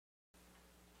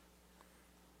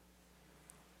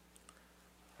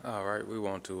All right, we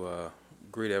want to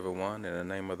greet everyone in the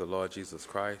name of the Lord Jesus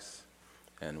Christ,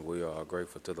 and we are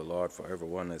grateful to the Lord for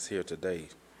everyone that's here today.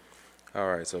 All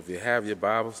right, so if you have your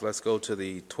Bibles, let's go to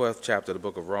the 12th chapter of the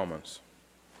book of Romans.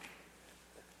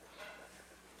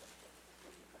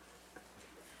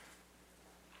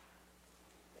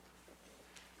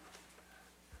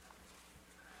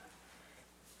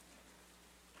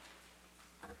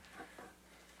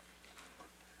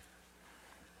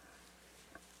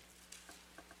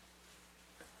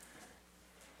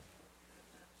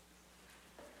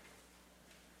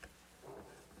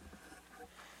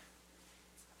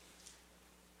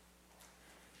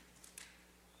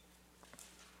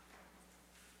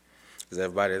 Is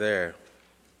everybody there?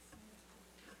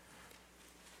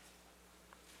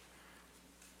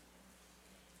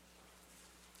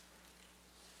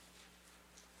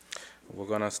 We're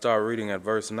going to start reading at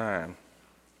verse 9.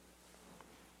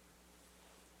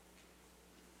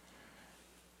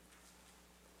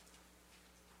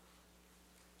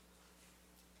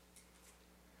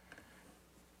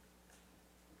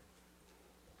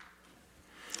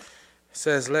 It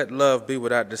says, "Let love be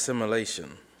without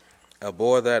dissimulation.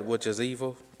 Abhor that which is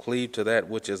evil, cleave to that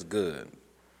which is good."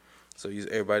 So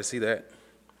everybody see that?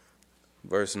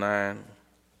 Verse 9,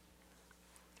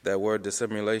 that word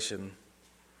dissimulation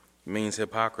means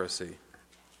hypocrisy.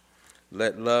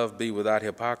 Let love be without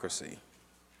hypocrisy.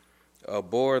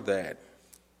 Abhor that.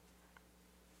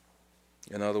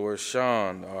 In other words,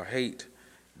 shun or hate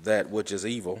that which is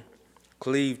evil.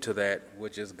 Cleave to that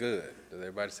which is good. Does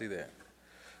everybody see that?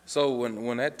 So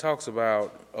when that talks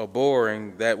about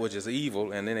abhorring that which is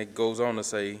evil, and then it goes on to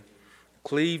say,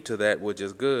 cleave to that which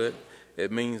is good,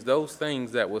 it means those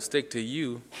things that will stick to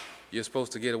you, you're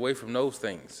supposed to get away from those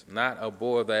things, not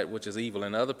abhor that which is evil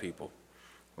in other people,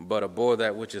 but abhor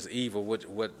that which is evil,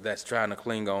 what that's trying to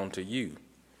cling on to you.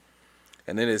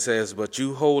 And then it says, but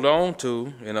you hold on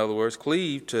to, in other words,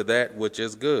 cleave to that which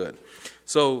is good.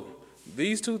 So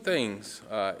these two things,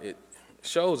 it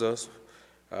shows us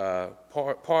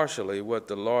partially what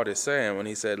the Lord is saying when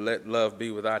he said, let love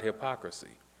be without hypocrisy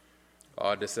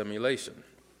or dissimulation.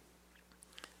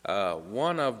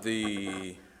 One of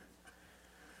the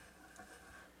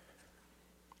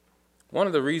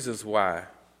reasons why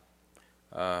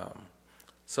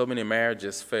so many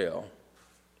marriages fail,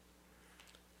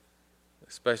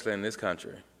 especially in this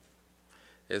country,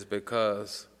 is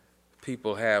because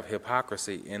people have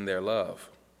hypocrisy in their love.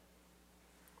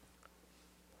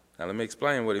 Now let me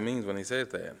explain what he means when he says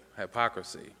that.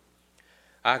 Hypocrisy.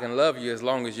 I can love you as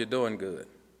long as you're doing good.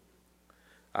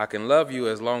 I can love you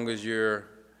as long as you're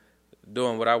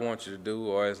doing what I want you to do,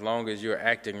 or as long as you're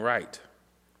acting right.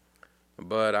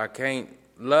 But I can't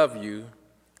love you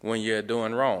when you're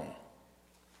doing wrong.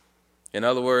 In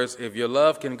other words, if your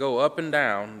love can go up and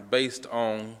down based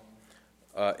on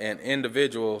an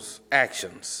individual's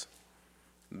actions,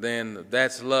 then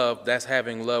that's love, that's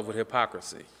having love with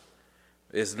hypocrisy.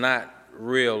 It's not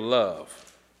real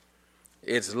love.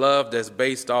 It's love that's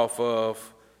based off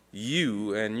of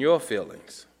you and your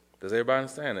feelings. Does everybody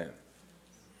understand that?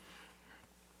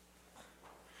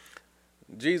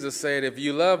 Jesus said, if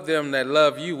you love them that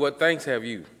love you, what thanks have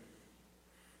you?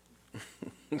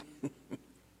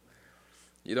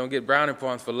 You don't get brownie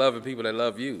points for loving people that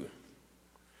love you.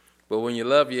 But when you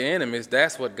love your enemies,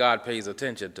 that's what God pays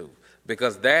attention to,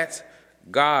 because that's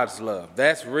God's love.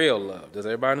 That's real love. Does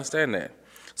everybody understand that?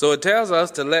 So it tells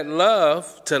us to let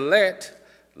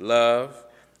love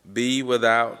be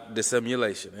without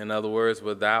dissimulation. In other words,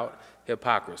 without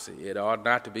hypocrisy. It ought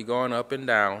not to be going up and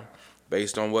down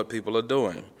based on what people are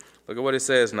doing. Look at what it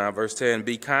says now, verse 10.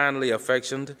 Be kindly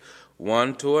affectioned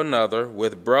one to another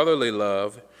with brotherly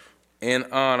love, in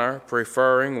honor,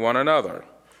 preferring one another,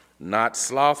 not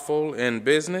slothful in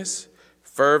business,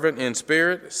 fervent in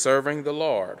spirit, serving the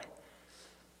Lord,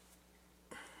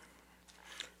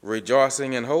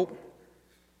 rejoicing in hope,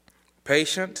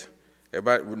 patient.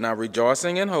 Everybody, now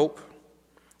rejoicing in hope.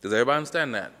 Does everybody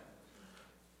understand that?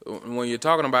 When you're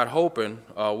talking about hoping,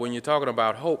 when you're talking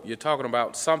about hope, you're talking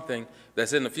about something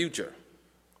that's in the future.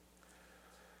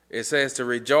 It says to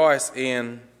rejoice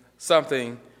in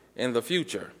something in the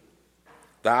future,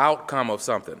 the outcome of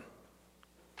something.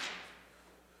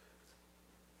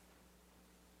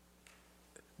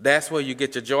 That's where you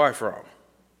get your joy from.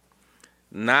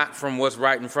 Not from what's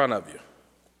right in front of you.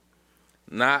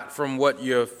 Not from what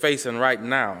you're facing right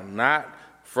now. Not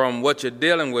from what you're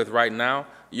dealing with right now.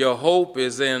 Your hope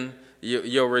is in,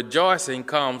 your rejoicing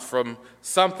comes from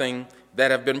something that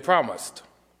have been promised.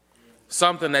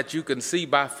 Something that you can see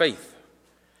by faith.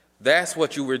 That's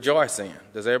what you rejoice in.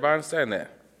 Does everybody understand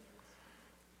that?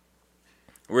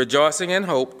 Rejoicing in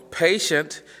hope,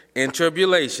 patient in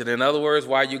tribulation. In other words,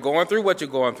 while you're going through what you're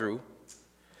going through,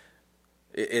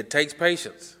 it takes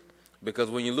patience. Because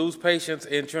when you lose patience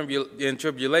in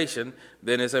tribulation,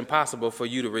 then it's impossible for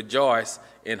you to rejoice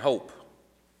in hope.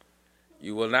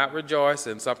 You will not rejoice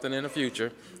in something in the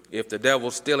future if the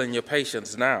devil's stealing your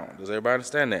patience now. Does everybody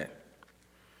understand that?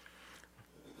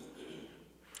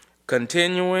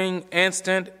 Continuing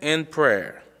instant in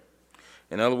prayer.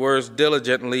 In other words,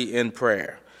 diligently in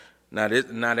prayer. Now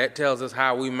that tells us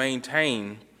how we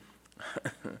maintain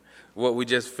what we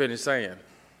just finished saying.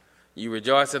 You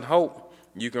rejoice in hope.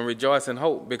 You can rejoice in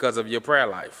hope because of your prayer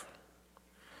life.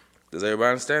 Does everybody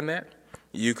understand that?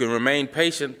 You can remain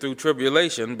patient through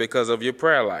tribulation because of your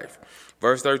prayer life.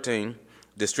 Verse 13,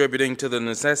 distributing to the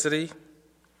necessity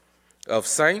of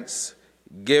saints,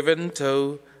 given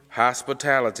to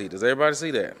hospitality. Does everybody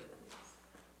see that?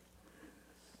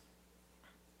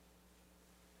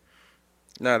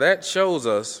 Now that shows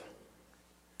us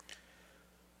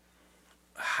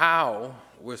how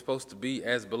we're supposed to be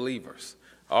as believers.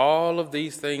 All of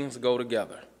these things go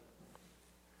together.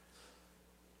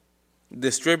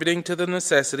 Distributing to the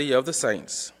necessity of the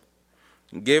saints.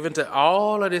 Given to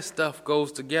all of this stuff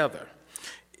goes together.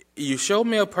 You show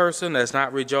me a person that's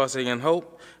not rejoicing in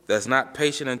hope, that's not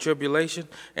patient in tribulation,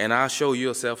 and I'll show you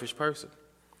a selfish person.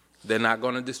 They're not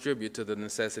going to distribute to the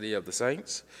necessity of the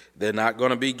saints. They're not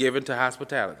going to be given to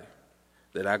hospitality.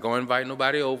 They're not going to invite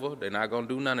nobody over. They're not going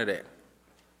to do none of that.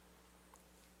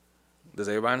 Does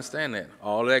everybody understand that?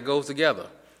 All of that goes together.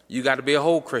 You got to be a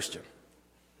whole Christian.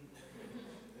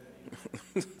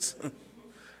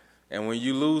 And when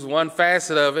you lose one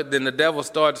facet of it, then the devil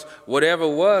starts, whatever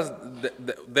was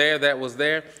that was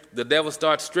there, the devil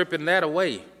starts stripping that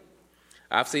away.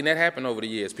 I've seen that happen over the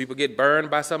years. People get burned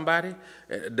by somebody,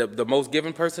 the most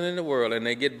given person in the world, and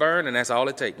they get burned, and that's all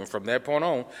it takes. And from that point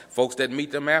on, folks that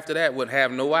meet them after that would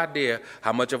have no idea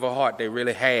how much of a heart they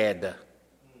really had.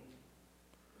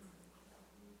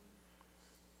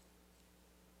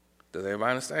 Does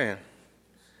everybody understand?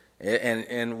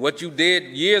 And what you did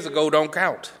years ago don't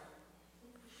count.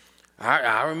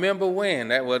 I remember when.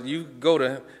 That was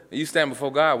you stand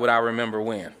before God with I remember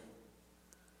when.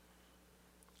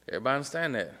 Everybody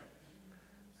understand that?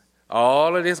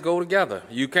 All of this go together.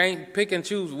 You can't pick and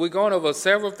choose. We're going over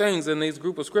several things in these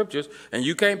group of scriptures, and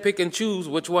you can't pick and choose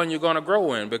which one you're going to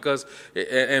grow in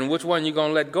and which one you're going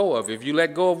to let go of. If you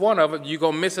let go of one of it, you're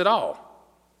going to miss it all.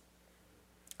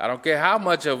 I don't care how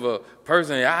much of a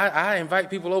person, I invite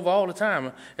people over all the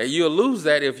time. And you'll lose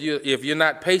that if you're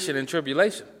not patient in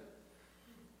tribulation.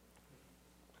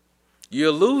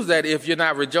 You'll lose that if you're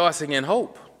not rejoicing in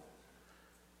hope.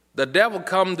 The devil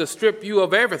comes to strip you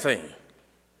of everything.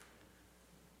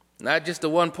 Not just the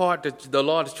one part that the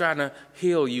Lord is trying to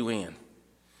heal you in.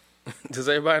 Does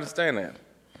everybody understand that?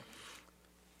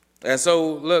 And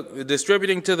so, look,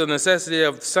 distributing to the necessity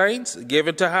of saints,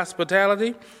 given to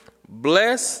hospitality,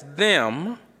 bless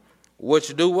them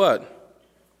which do what?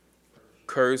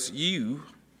 Curse you.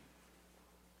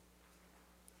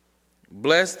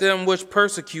 Bless them which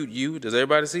persecute you. Does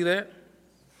everybody see that?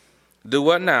 Do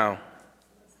what now?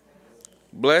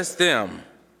 Bless them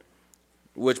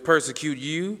which persecute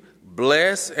you.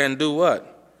 Bless and do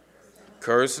what?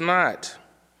 Curse not.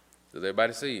 Does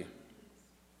everybody see?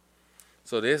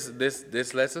 So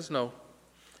this lets us know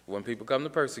when people come to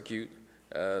persecute,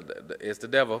 it's the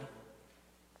devil.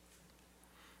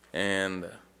 And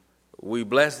we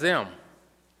bless them.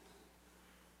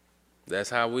 That's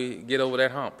how we get over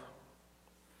that hump.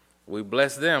 We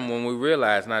bless them when we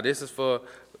realize, now this is for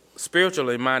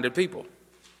spiritually minded people.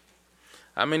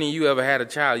 How many of you ever had a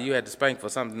child you had to spank for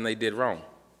something they did wrong?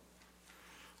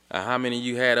 How many of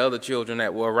you had other children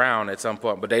that were around at some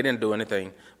point, but they didn't do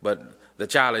anything, but the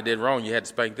child that did wrong, you had to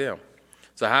spank them?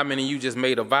 So how many of you just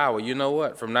made a vow, you know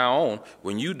what, from now on,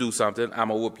 when you do something, I'm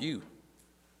going to whoop you?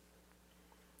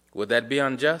 Would that be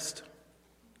unjust?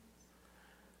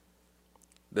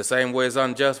 The same way it's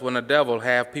unjust when the devil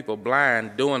have people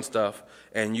blind doing stuff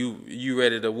and you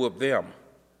ready to whoop them.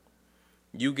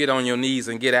 You get on your knees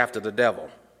and get after the devil.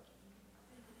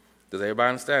 Does everybody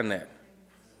understand that?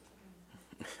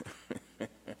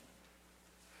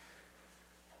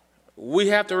 We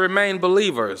have to remain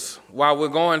believers while we're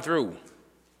going through.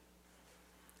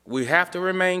 We have to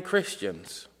remain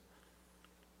Christians.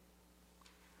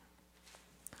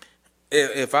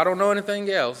 If I don't know anything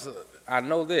else, I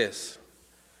know this.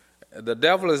 The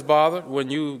devil is bothered when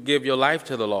you give your life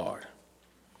to the Lord.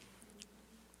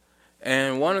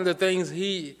 And one of the things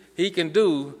he can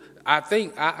do,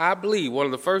 I believe one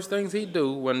of the first things he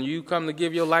do when you come to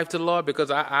give your life to the Lord,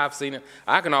 because I've seen it,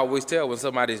 I can always tell when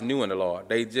somebody's new in the Lord.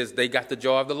 They got the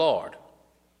joy of the Lord.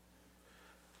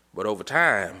 But over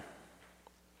time,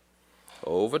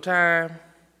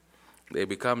 they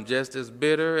become just as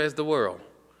bitter as the world.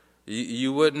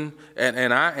 You wouldn't,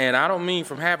 and I don't mean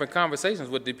from having conversations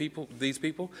with these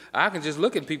people. I can just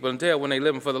look at people and tell when they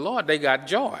living for the Lord, they got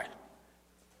joy.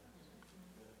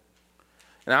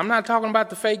 And I'm not talking about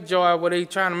the fake joy where they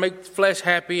trying to make flesh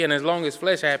happy, and as long as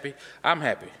flesh happy, I'm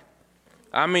happy.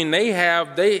 I mean,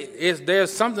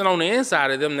 there's something on the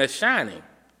inside of them that's shining.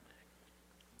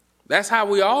 That's how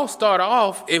we all start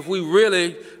off if we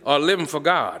really are living for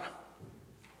God.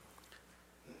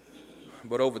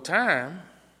 But over time,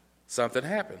 something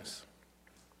happens.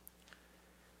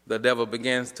 The devil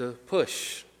begins to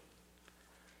push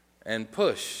and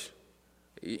push.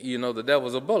 You know, the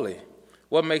devil's a bully.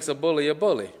 What makes a bully a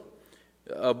bully?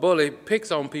 A bully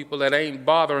picks on people that ain't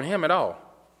bothering him at all.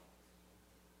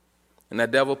 And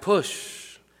that devil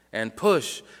push and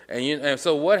push. And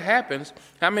so what happens,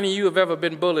 how many of you have ever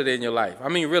been bullied in your life? I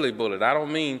mean really bullied. I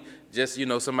don't mean just,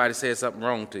 somebody said something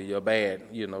wrong to you or bad,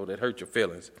 that hurt your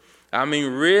feelings. I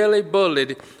mean really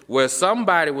bullied where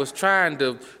somebody was trying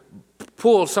to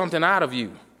pull something out of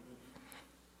you.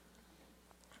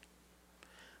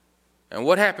 And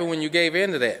what happened when you gave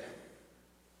in to that?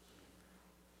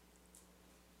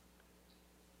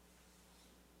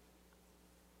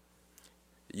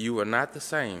 You are not the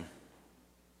same.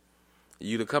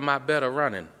 You'd have come out better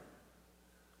running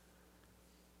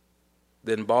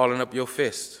than balling up your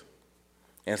fist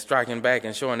and striking back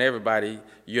and showing everybody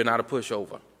you're not a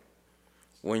pushover.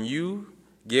 When you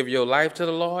give your life to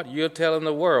the Lord, you're telling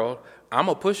the world, I'm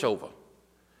a pushover.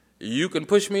 You can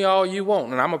push me all you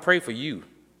want, and I'm going to pray for you.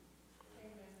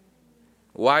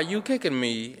 While you kicking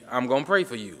me, I'm going to pray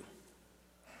for you.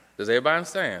 Does everybody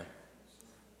understand?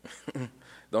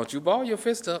 Don't you ball your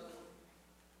fist up.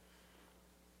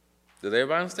 Does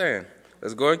everybody understand?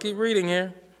 Let's go and keep reading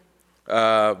here.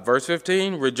 Verse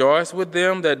 15, rejoice with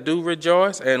them that do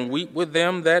rejoice and weep with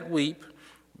them that weep.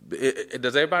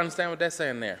 Does everybody understand what that's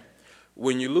saying there?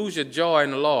 When you lose your joy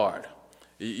in the Lord,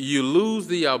 you lose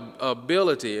the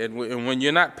ability, and when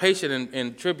you're not patient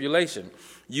in tribulation,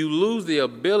 you lose the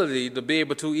ability to be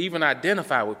able to even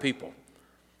identify with people.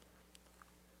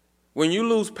 When you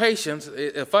lose patience,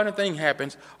 a funny thing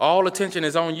happens, all attention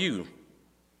is on you.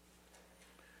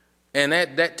 And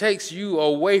that takes you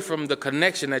away from the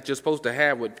connection that you're supposed to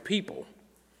have with people.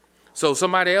 So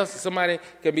somebody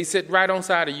can be sitting right on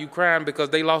side of you crying because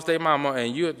they lost their mama,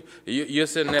 and you're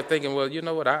sitting there thinking, well, you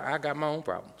know what, I got my own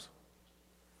problems.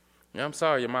 I'm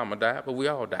sorry your mama died, but we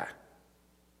all die.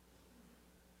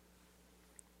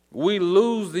 We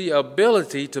lose the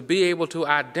ability to be able to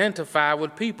identify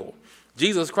with people.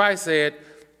 Jesus Christ said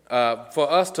for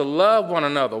us to love one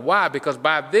another. Why? Because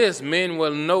by this men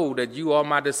will know that you are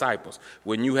my disciples,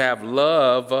 when you have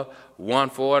love one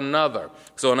for another.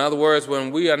 So in other words,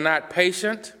 when we are not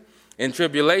patient in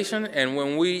tribulation, and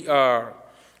when we are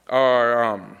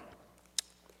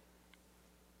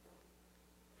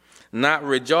not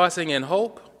rejoicing in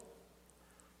hope,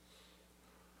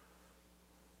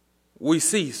 we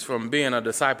cease from being a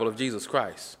disciple of Jesus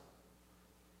Christ.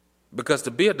 Because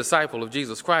to be a disciple of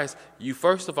Jesus Christ, you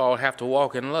first of all have to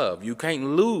walk in love. You can't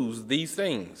lose these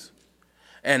things.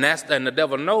 And the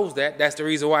devil knows that. That's the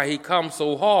reason why he comes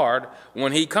so hard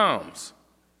when he comes.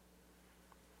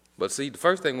 But see, the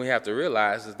first thing we have to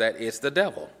realize is that it's the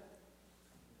devil.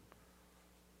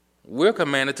 We're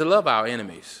commanded to love our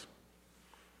enemies.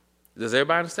 Does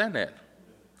everybody understand that?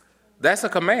 That's a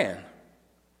command.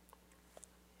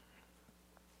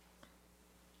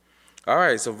 All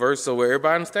right, so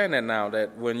everybody understand that now,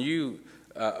 that when you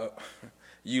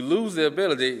lose the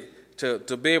ability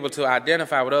to be able to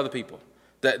identify with other people,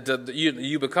 that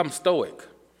you become stoic.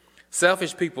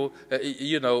 Selfish people,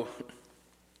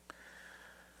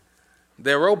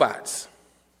 they're robots.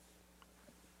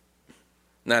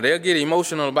 Now, they'll get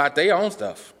emotional about their own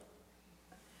stuff.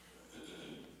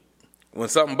 When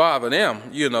something bothers them,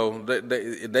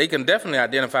 they can definitely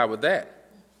identify with that.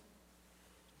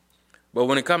 But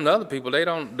when it comes to other people, they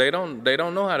don't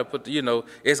know how to put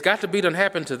it's got to be done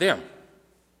happen to them.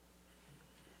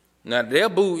 Now they'll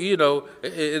boo,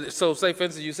 so say for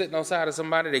instance you sitting on side of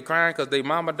somebody, they crying because their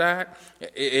mama died.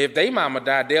 If their mama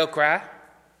died, they'll cry.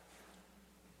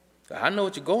 I know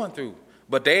what you're going through.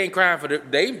 But they ain't crying for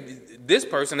this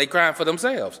person, they crying for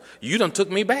themselves. You done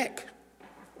took me back.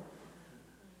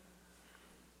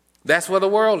 That's where the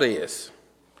world is.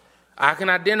 I can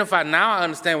identify now. I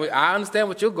understand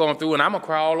what you're going through, and I'm gonna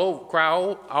cry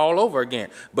all over again.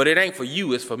 But it ain't for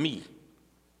you; it's for me.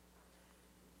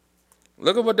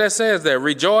 Look at what that says there.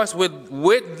 Rejoice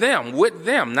with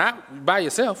them, not by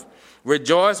yourself.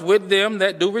 Rejoice with them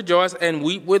that do rejoice, and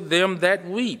weep with them that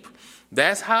weep.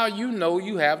 That's how you know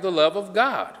you have the love of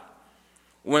God.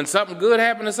 When something good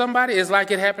happened to somebody, it's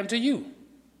like it happened to you.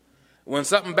 When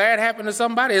something bad happened to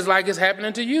somebody, it's like it's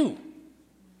happening to you.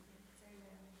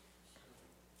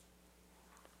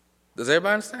 Does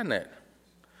everybody understand that?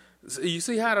 You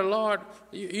see how the Lord,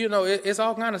 you know, it's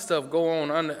all kind of stuff go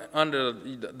on under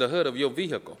the hood of your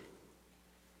vehicle.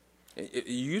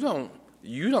 You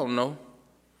don't know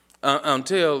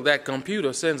until that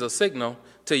computer sends a signal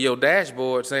to your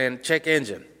dashboard saying check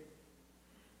engine.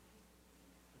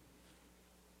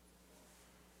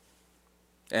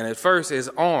 And at first it's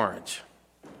orange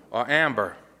or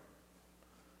amber.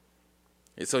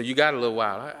 So you got a little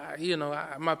while.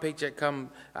 My paycheck come.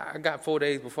 I got 4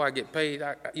 days before I get paid.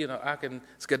 I can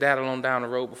skedaddle on down the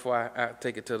road before I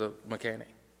take it to the mechanic.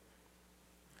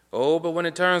 Oh, but when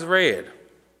it turns red,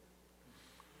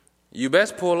 you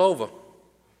best pull over.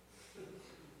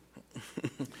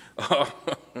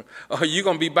 Or you're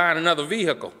going to be buying another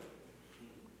vehicle.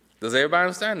 Does everybody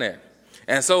understand that?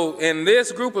 And so in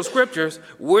this group of scriptures,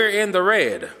 we're in the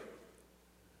red.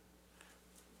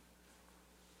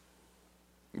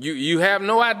 You have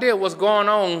no idea what's going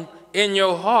on in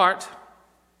your heart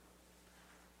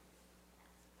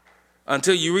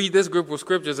until you read this group of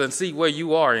scriptures and see where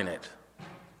you are in it.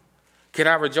 Can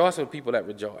I rejoice with people that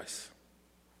rejoice?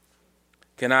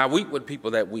 Can I weep with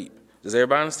people that weep? Does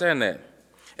everybody understand that?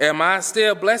 Am I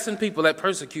still blessing people that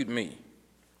persecute me?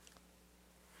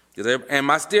 Am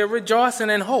I still rejoicing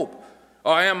in hope?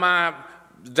 Or am I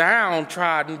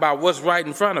downtrodden by what's right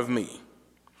in front of me?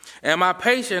 Am I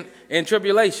patient in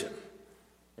tribulation?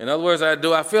 In other words,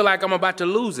 do I feel like I'm about to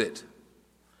lose it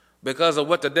because of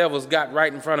what the devil's got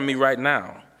right in front of me right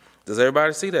now? Does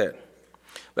everybody see that?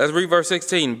 Let's read verse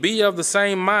 16. Be of the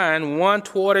same mind one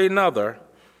toward another.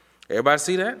 Everybody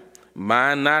see that?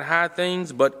 Mind not high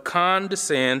things, but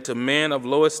condescend to men of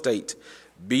low estate.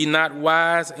 Be not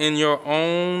wise in your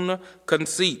own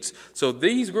conceits. So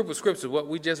these group of scriptures, what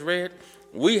we just read,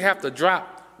 we have to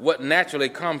drop what naturally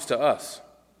comes to us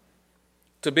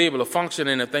to be able to function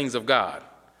in the things of God.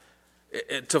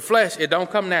 To flesh, it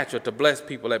don't come natural to bless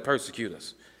people that persecute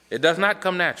us. It does not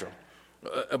come natural.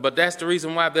 But that's the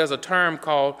reason why there's a term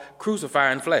called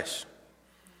crucifying flesh.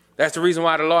 That's the reason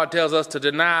why the Lord tells us to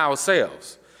deny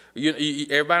ourselves.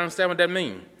 Everybody understand what that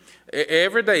means?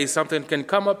 Every day something can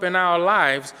come up in our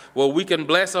lives where we can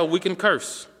bless or we can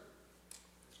curse.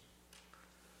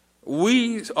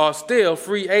 We are still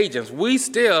free agents. We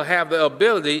still have the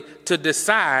ability to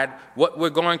decide what we're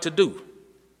going to do.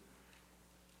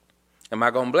 Am I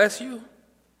going to bless you?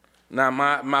 Now,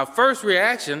 my first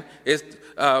reaction is,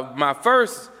 my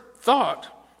first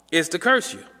thought is to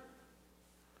curse you.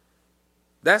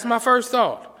 That's my first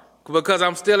thought, because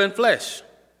I'm still in flesh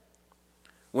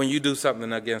when you do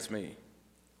something against me.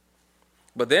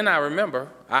 But then I remember,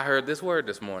 I heard this word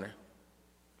this morning.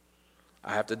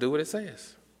 I have to do what it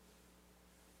says.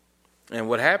 And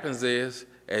what happens is,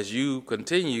 as you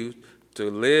continue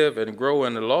to live and grow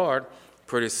in the Lord,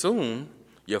 pretty soon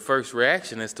your first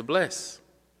reaction is to bless.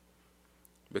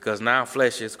 Because now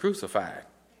flesh is crucified. Amen.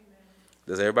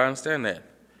 Does everybody understand that?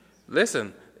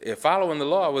 Listen, if following the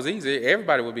Lord was easy,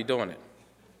 everybody would be doing it.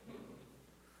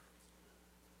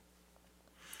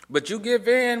 But you give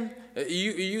in,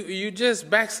 you just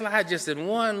backslide just in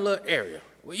one little area.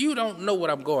 Well, you don't know what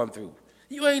I'm going through.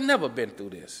 You ain't never been through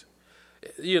this.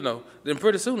 Then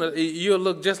pretty soon you'll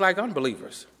look just like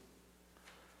unbelievers.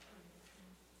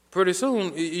 Pretty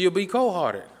soon you'll be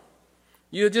cold-hearted.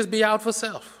 You'll just be out for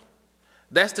self.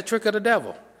 That's the trick of the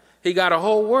devil. He got a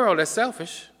whole world that's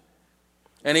selfish,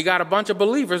 and he got a bunch of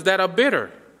believers that are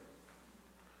bitter,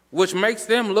 which makes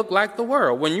them look like the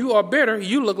world. When you are bitter,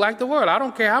 you look like the world. I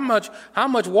don't care how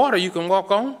much water you can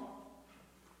walk on.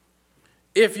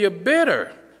 If you're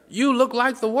bitter, you look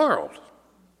like the world.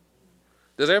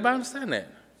 Does everybody understand that?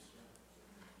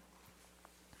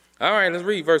 All right, let's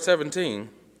read verse 17.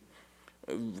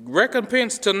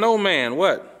 Recompense to no man,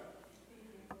 what?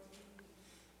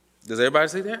 Does everybody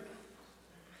see that?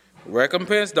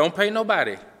 Recompense, don't pay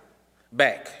nobody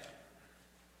back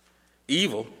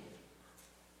evil.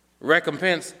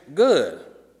 Recompense good.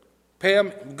 Pay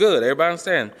them good. Everybody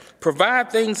understand?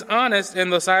 Provide things honest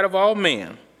in the sight of all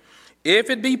men.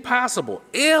 If it be possible.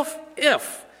 If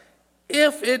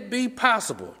it be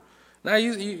possible. Now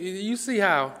you see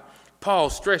how Paul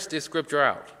stretched this scripture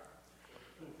out.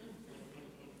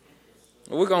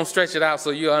 We're going to stretch it out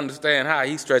so you understand how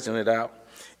he's stretching it out.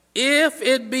 If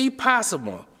it be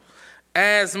possible,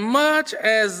 as much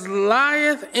as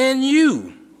lieth in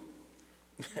you,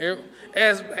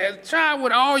 as try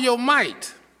with all your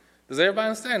might. Does everybody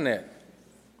understand that?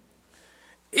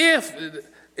 If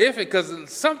it, because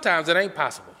sometimes it ain't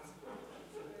possible.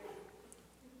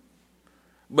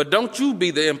 But don't you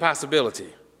be the impossibility.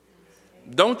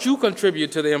 Don't you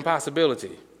contribute to the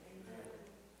impossibility.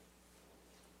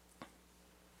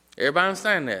 Everybody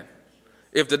understand that?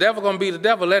 If the devil going to be the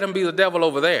devil, let him be the devil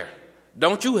over there.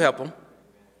 Don't you help him.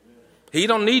 He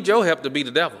don't need your help to be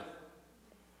the devil.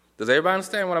 Does everybody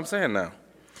understand what I'm saying now?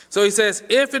 So he says,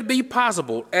 if it be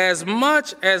possible, as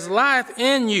much as lieth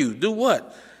in you, do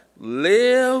what?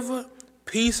 Live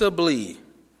peaceably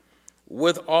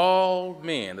with all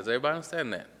men. Does everybody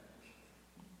understand that?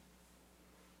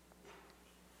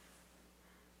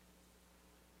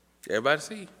 Everybody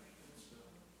see?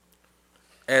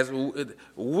 As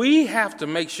we have to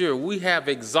make sure we have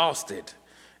exhausted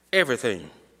everything.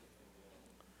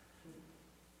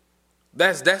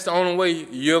 That's the only way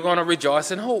you're going to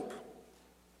rejoice in hope.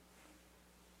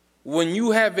 When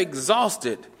you have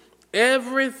exhausted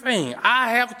everything.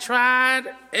 I have tried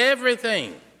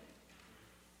everything.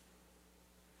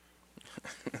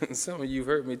 Some of you have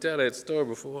heard me tell that story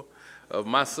before of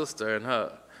my sister and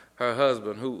her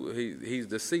husband, who he's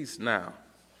deceased now.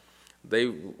 They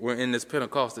were in this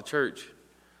Pentecostal church,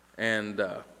 and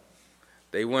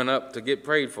they went up to get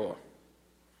prayed for.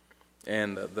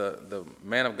 And the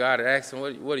man of God had asked them,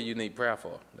 what do you need prayer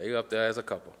for? They up there as a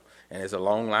couple, and there's a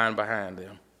long line behind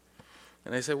them.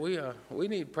 And they said, we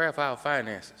need prayer for our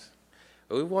finances.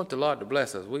 We want the Lord to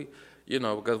bless us.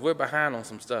 Because we're behind on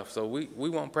some stuff, so we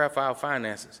want prayer for our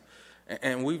finances.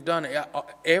 And we've done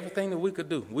everything that we could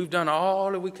do. We've done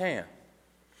all that we can.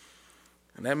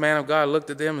 And that man of God looked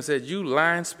at them and said, you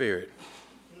lying spirit.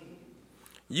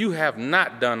 You have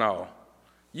not done all.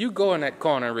 You go in that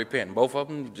corner and repent. Both of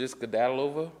them just skedaddle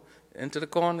over into the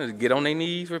corner and get on their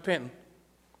knees repenting.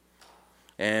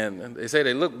 And they say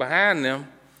they looked behind them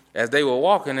as they were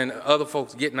walking, and other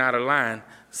folks getting out of line,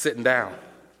 sitting down.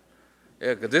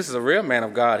 Yeah, because this is a real man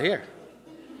of God here.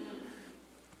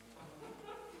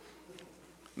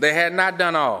 They had not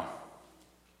done all.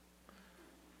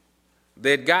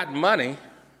 They'd got money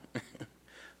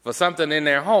for something in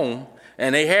their home,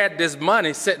 and they had this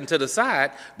money sitting to the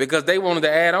side because they wanted to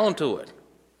add on to it,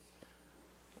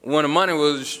 when the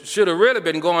money should have really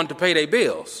been going to pay their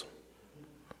bills.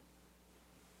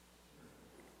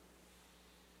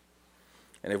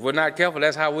 And if we're not careful,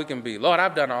 that's how we can be. Lord,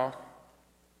 I've done all.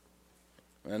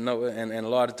 And the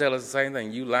Lord will tell us the same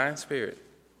thing. You lying spirit.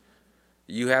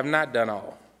 You have not done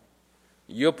all.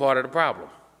 You're part of the problem.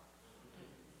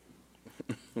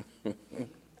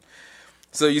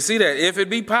 So you see that if it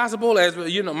be possible, as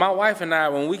you know, my wife and I,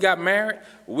 when we got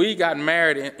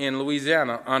married in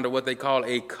Louisiana under what they call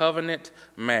a covenant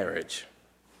marriage.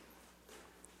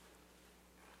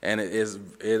 And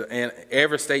and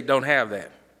every state don't have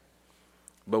that.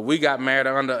 But we got married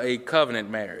under a covenant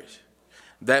marriage.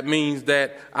 That means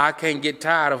that I can't get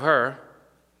tired of her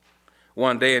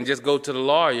one day and just go to the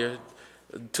lawyer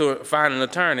to find an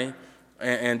attorney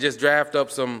and just draft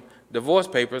up some divorce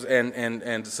papers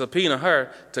and subpoena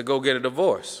her to go get a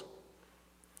divorce.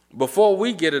 Before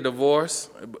we get a divorce,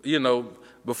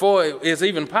 before it's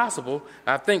even possible,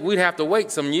 I think we'd have to wait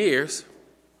some years.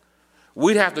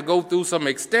 We'd have to go through some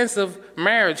extensive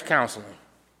marriage counseling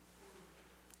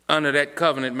under that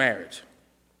covenant marriage.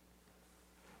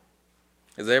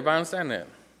 Does everybody understand that?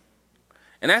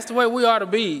 And that's the way we ought to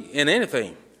be in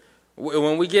anything.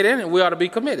 When we get in it, we ought to be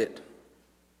committed.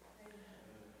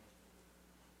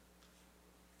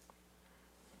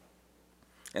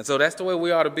 And so that's the way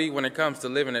we ought to be when it comes to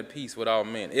living at peace with all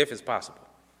men, if it's possible.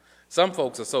 Some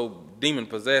folks are so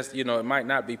demon-possessed, it might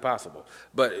not be possible.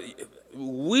 But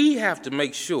we have to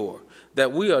make sure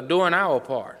that we are doing our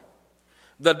part.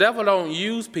 The devil don't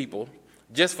use people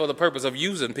just for the purpose of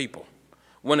using people.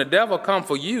 When the devil comes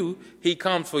for you, he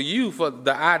comes for you. For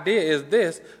the idea is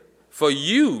this: for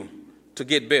you to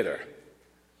get bitter,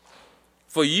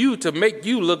 for you to make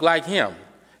you look like him.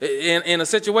 In a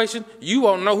situation, you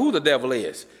won't know who the devil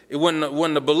is. When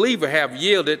the believer have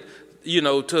yielded,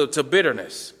 to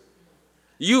bitterness,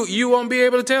 you won't be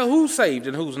able to tell who's saved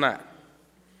and who's not.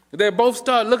 They both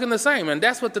start looking the same, and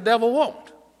that's what the devil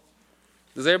wants.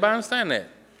 Does everybody understand that?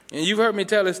 And you've heard me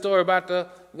tell this story about the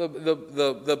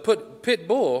pit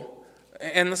bull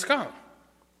and the skunk.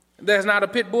 There's not a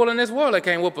pit bull in this world that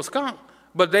can't whoop a skunk,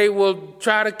 but they will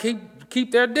try to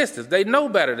keep their distance. They know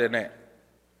better than that.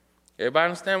 Everybody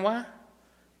understand why?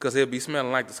 Because he'll be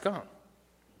smelling like the skunk.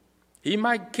 He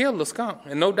might kill the skunk,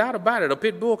 and no doubt about it, a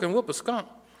pit bull can whoop a skunk,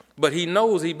 but he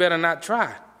knows he better not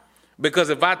try. Because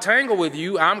if I tangle with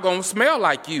you, I'm going to smell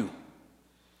like you.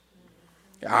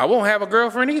 I won't have a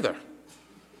girlfriend either.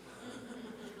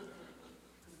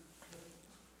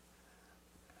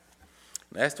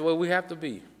 That's the way we have to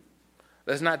be.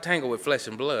 Let's not tangle with flesh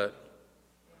and blood.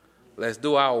 Let's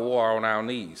do our war on our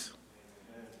knees.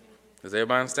 Does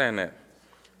everybody understand that?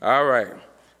 All right.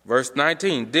 Verse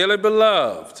 19, dearly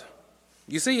beloved.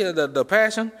 You see the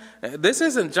passion? This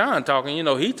isn't John talking.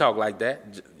 He talked like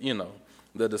that.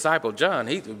 The disciple John,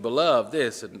 he beloved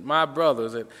this, and my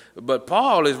brothers. But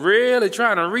Paul is really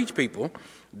trying to reach people.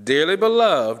 Dearly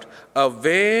beloved,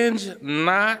 avenge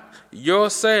not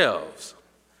yourselves.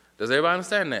 Does everybody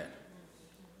understand that?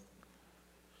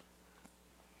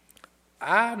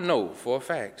 I know for a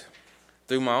fact,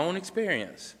 through my own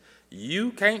experience,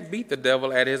 you can't beat the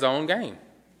devil at his own game.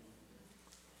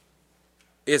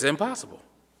 It's impossible.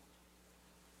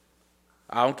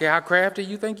 I don't care how crafty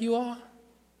you think you are.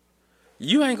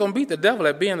 You ain't going to beat the devil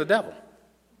at being the devil.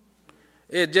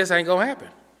 It just ain't going to happen.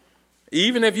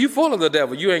 Even if you're full of the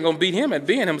devil, you ain't going to beat him at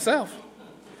being himself.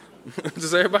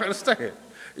 Does everybody understand?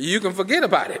 You can forget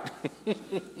about it.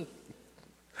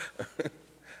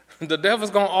 The devil's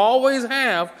going to always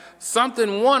have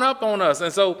something one up on us.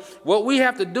 And so what we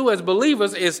have to do as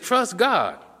believers is trust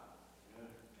God.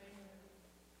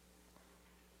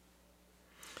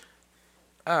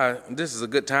 This is a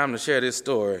good time to share this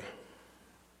story.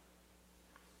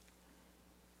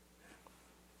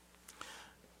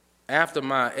 After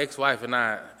my ex-wife and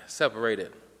I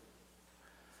separated,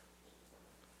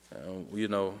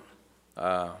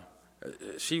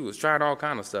 she was trying all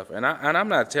kind of stuff. And I'm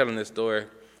not telling this story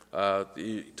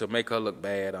to make her look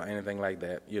bad or anything like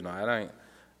that.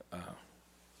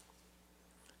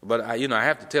 But I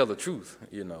have to tell the truth,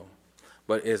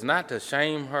 But it's not to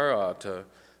shame her or to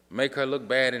make her look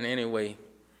bad in any way.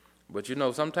 But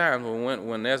sometimes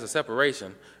when there's a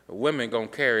separation, women gonna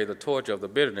carry the torch of the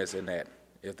bitterness in that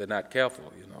if they're not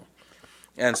careful,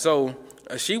 And so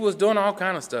she was doing all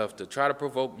kind of stuff to try to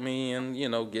provoke me and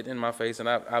get in my face. And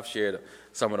I've shared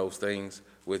some of those things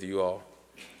with you all.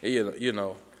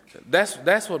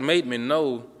 That's what made me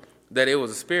know that it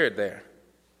was a spirit there,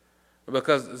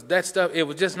 because that stuff, it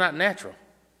was just not natural.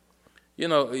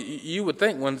 You would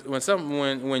think when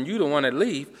you the one that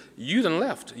leave, you done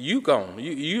left, you gone,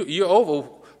 you're over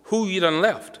who you done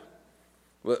left.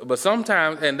 But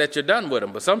sometimes, and that you're done with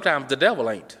them. But sometimes the devil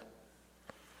ain't.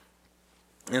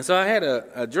 And so I had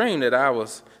a dream that I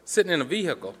was sitting in a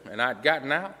vehicle and I'd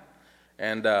gotten out,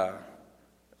 and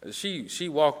she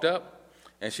walked up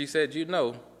and she said,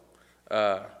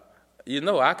 I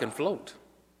can float.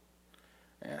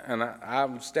 And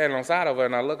I'm standing on the side of her,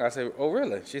 and I look, I said, oh,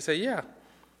 really? She said, yeah.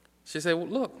 She said, well,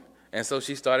 look. And so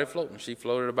she started floating. She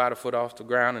floated about a foot off the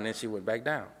ground, and then she went back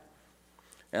down.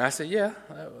 And I said, yeah,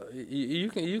 you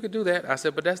can do that. I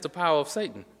said, but that's the power of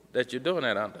Satan that you're doing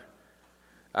that under.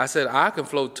 I said, I can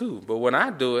float too, but when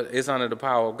I do it, it's under the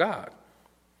power of God.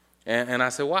 And I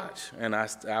said, watch. And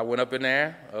I went up in the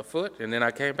air a foot, and then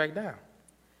I came back down.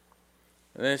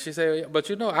 And then she said, but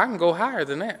I can go higher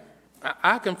than that.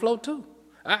 I can float too.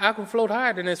 I can float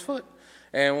higher than this foot.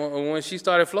 And when she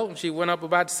started floating, she went up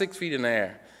about 6 feet in the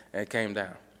air and came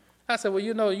down. I said, well,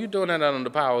 you're doing that under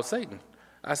the power of Satan.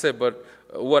 I said, but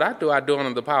what I do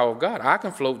under the power of God. I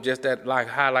can float just that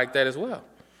high like that as well.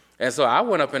 And so I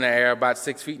went up in the air about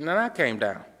 6 feet, and then I came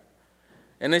down.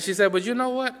 And then she said, but you know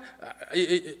what?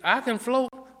 I can float,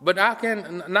 but I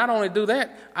can not only do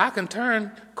that, I can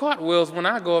turn cartwheels when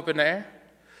I go up in the air.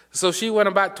 So she went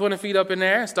about 20 feet up in the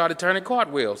air and started turning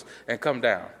cartwheels and come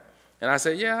down. And I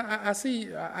said, yeah, I see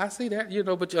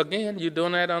that, but again, you're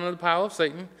doing that under the power of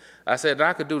Satan. I said,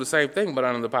 I could do the same thing, but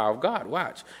under the power of God.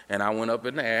 Watch. And I went up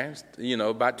in the air,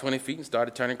 about 20 feet and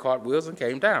started turning cartwheels and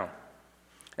came down.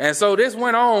 And so this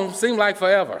went on, seemed like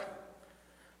forever.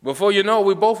 Before you know it,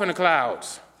 we both in the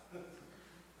clouds,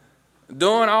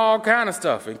 doing all kind of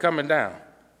stuff and coming down.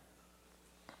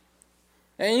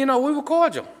 And, we were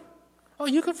cordial. Oh,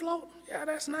 you can float? Yeah,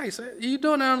 that's nice. You're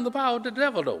doing that under the power of the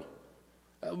devil, though.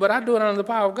 But I do it under the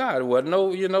power of God. It wasn't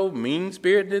no,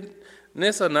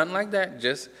 mean-spiritedness or nothing like that.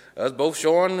 Just us both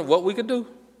showing what we could do.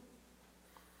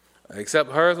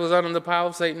 Except hers was under the power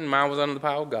of Satan, mine was under the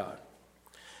power of God.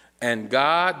 And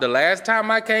God, the last time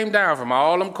I came down from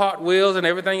all them cartwheels and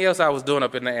everything else I was doing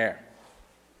up in the air,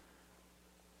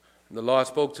 the Lord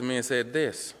spoke to me and said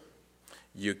this: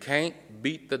 you can't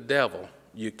beat the devil.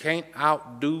 You can't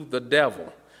outdo the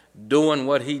devil doing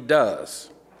what he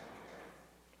does.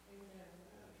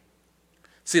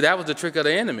 See, that was the trick of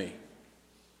the enemy.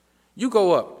 You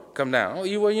go up, come down. Oh,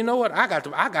 you know what? I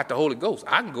got the Holy Ghost.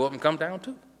 I can go up and come down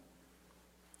too.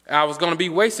 I was going to be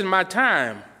wasting my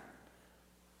time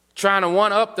trying to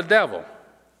one-up the devil.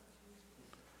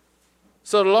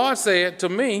 So the Lord said to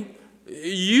me,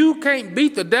 you can't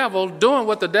beat the devil doing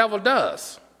what the devil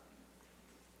does.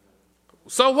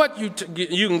 So what? You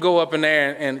can go up in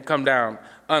there and come down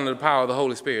under the power of the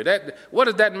Holy Spirit. What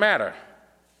does that matter?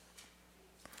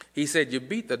 He said, you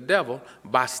beat the devil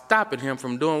by stopping him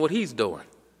from doing what he's doing.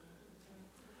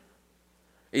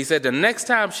 He said, the next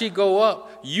time she go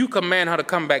up, you command her to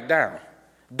come back down.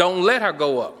 Don't let her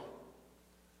go up.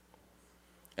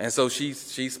 And so she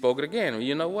spoke it again.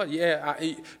 You know what? Yeah,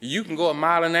 you can go a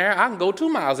mile in the air. I can go 2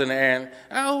 miles in the air. And,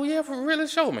 oh, yeah, really,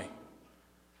 show me.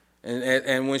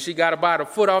 And when she got about a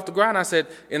foot off the ground, I said,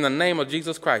 in the name of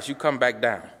Jesus Christ, you come back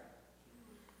down.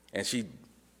 And she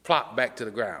plopped back to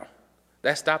the ground.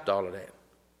 That stopped all of that.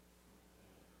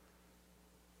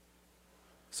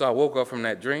 So I woke up from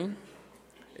that dream.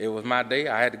 It was my day.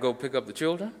 I had to go pick up the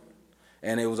children.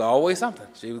 And it was always something.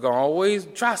 She was going to always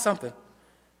try something.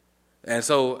 And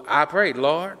so I prayed,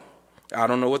 Lord, I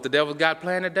don't know what the devil's got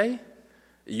planned today.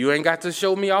 You ain't got to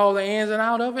show me all the ins and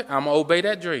outs of it. I'm going to obey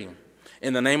that dream.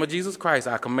 In the name of Jesus Christ,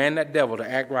 I command that devil to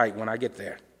act right when I get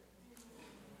there.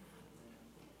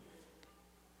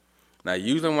 Now,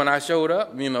 usually when I showed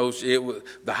up,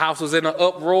 the house was in an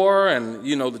uproar and,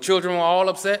 the children were all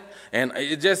upset. And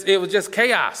it was just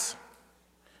chaos.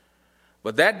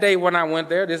 But that day when I went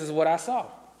there, this is what I saw.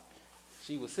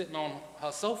 She was sitting on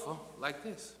her sofa like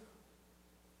this.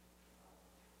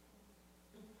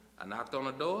 I knocked on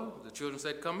the door. The children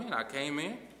said, come in. I came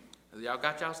in. I said, y'all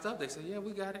got y'all stuff? They said, yeah,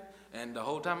 we got it. And the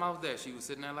whole time I was there, she was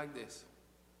sitting there like this.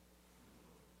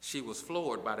 She was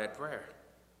floored by that prayer.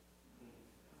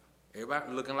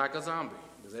 Everybody looking like a zombie.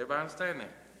 Does everybody understand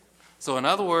that? So in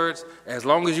other words, as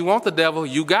long as you want the devil,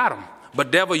 you got him.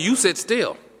 But devil, you sit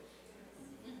still.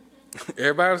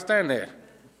 Everybody understand that?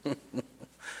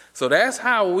 So that's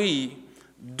how we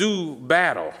do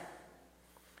battle.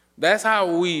 That's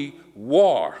how we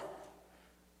war.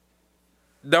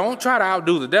 Don't try to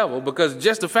outdo the devil, because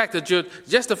just the fact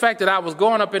that I was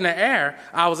going up in the air,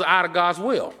 I was out of God's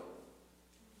will.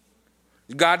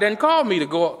 God didn't call me to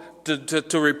go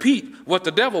to repeat what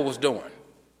the devil was doing.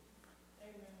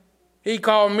 He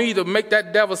called me to make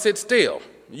that devil sit still.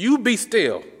 You be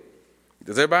still.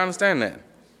 Does everybody understand that?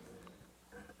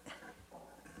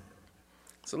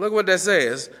 So look what that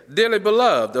says. Dearly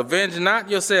beloved, avenge not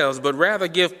yourselves, but rather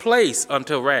give place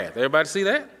unto wrath. Everybody see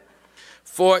that?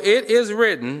 For it is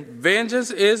written,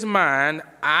 vengeance is mine,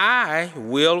 I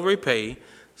will repay,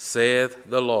 saith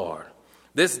the Lord.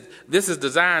 This is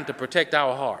designed to protect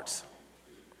our hearts.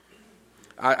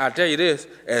 I tell you this,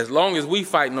 as long as we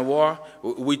fight in the war,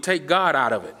 we take God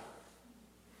out of it.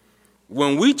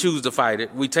 When we choose to fight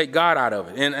it, we take God out of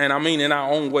it. And I mean in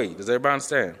our own way. Does everybody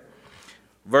understand?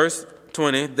 Verse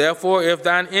 20, therefore if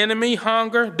thine enemy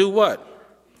hunger, do what?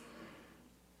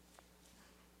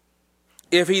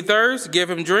 If he thirst, give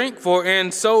him drink, for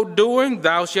in so doing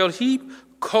thou shalt heap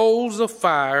coals of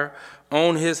fire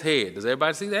on his head. Does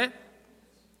everybody see that?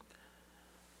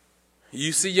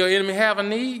 You see your enemy have a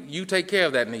need, you take care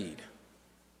of that need.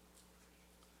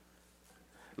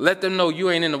 Let them know you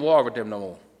ain't in the war with them no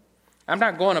more. I'm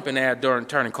not going up in there during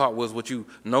turning cartwheels with you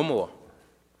no more.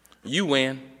 You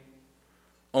win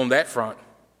on that front.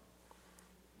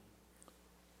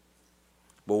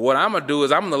 But what I'm going to do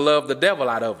is I'm going to love the devil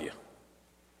out of you.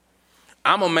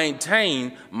 I'm going to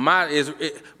maintain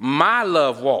my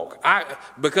love walk.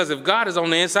 Because if God is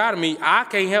on the inside of me, I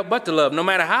can't help but to love, no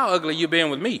matter how ugly you've been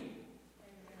with me.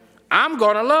 I'm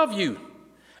going to love you.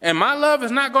 And my love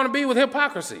is not going to be with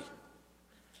hypocrisy.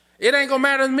 It ain't going to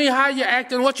matter to me how you're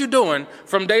acting, what you're doing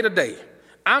from day to day.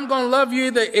 I'm going to love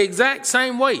you the exact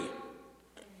same way.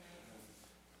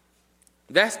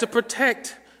 That's to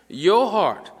protect your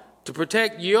heart, to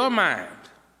protect your mind.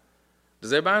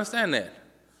 Does everybody understand that?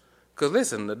 Because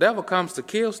listen, the devil comes to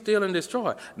kill, steal, and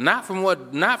destroy. Not from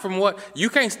what, you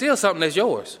can't steal something that's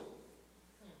yours.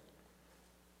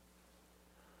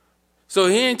 So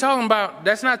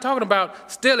that's not talking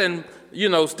about stealing,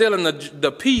 stealing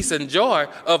the peace and joy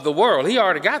of the world. He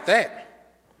already got that.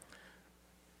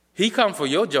 He come for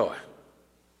your joy.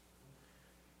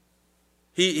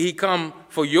 He come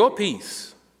for your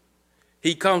peace.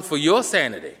 He comes for your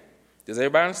sanity. Does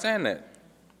everybody understand that?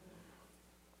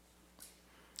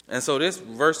 And so this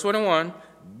verse 21,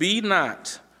 be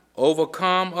not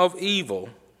overcome of evil.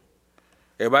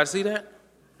 Everybody see that?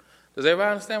 Does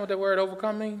everybody understand what that word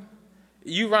overcome means?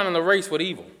 You running a race with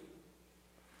evil.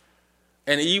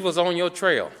 And evil's on your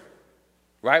trail.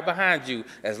 Right behind you.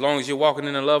 As long as you're walking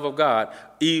in the love of God,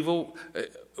 evil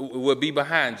will be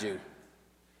behind you.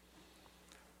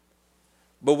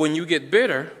 But when you get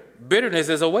bitter, bitterness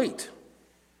is a weight.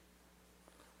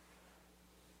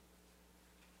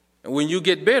 And when you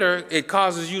get bitter, it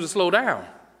causes you to slow down.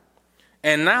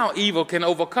 And now evil can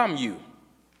overcome you.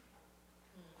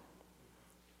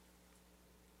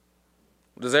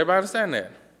 Does everybody understand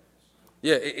that?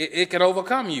 Yeah, it can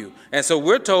overcome you. And so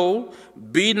we're told,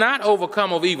 be not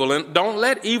overcome of evil, and don't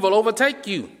let evil overtake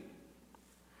you.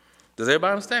 Does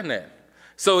everybody understand that?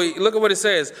 So look at what it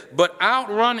says. But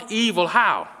outrun evil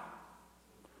how?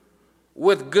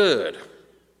 With good.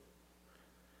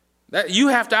 That you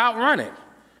have to outrun it.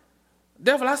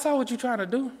 Devil, I saw what you're trying to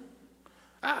do.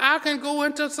 I can go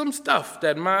into some stuff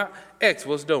that my ex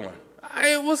was doing.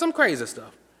 It was some crazy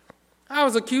stuff. I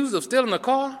was accused of stealing a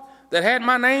car that had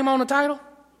my name on the title.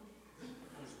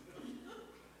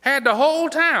 Had the whole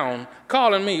town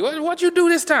calling me. What you do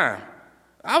this time?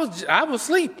 I was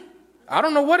asleep. I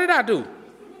don't know, what did I do?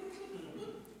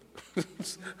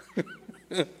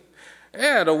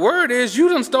 Yeah, the word is you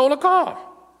done stole a car.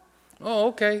 Oh,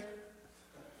 okay.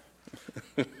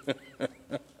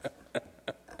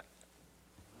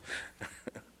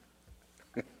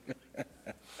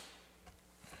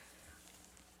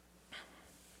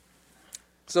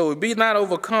 So we be not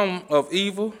overcome of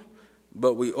evil,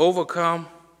 but we overcome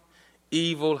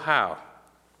evil how?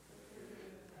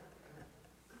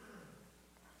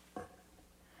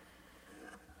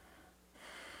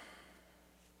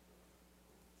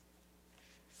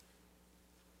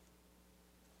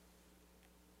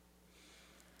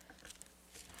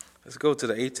 Let's go to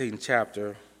the 18th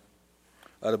chapter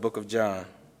of the book of John.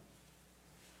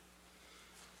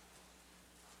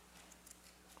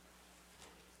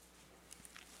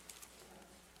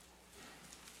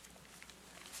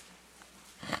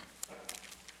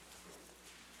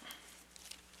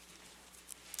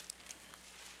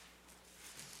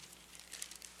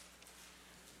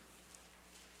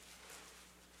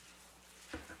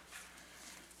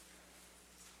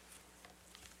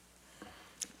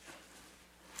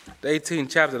 The 18th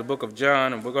chapter of the book of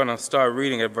John, and we're going to start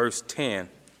reading at verse 10.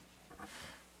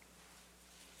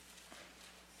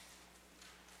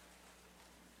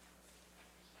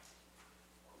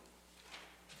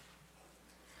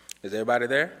 Is everybody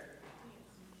there?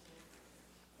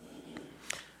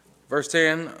 Verse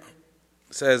 10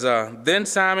 says, Then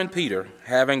Simon Peter,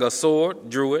 having a sword,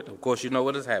 drew it. Of course, you know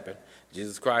what has happened.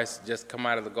 Jesus Christ just come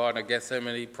out of the Garden of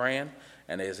Gethsemane praying,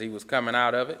 and as he was coming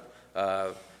out of it,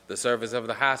 the servants of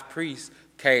the high priest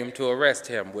came to arrest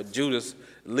him, with Judas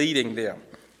leading them.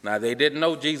 Now, they didn't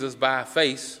know Jesus by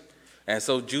face, and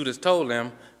so Judas told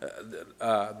them,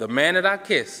 the man that I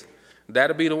kiss,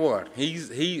 that'll be the one. He's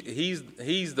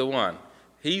the one.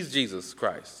 He's Jesus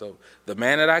Christ. So the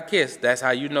man that I kiss, that's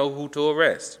how you know who to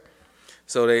arrest.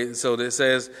 So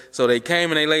they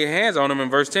came and they laid hands on him. And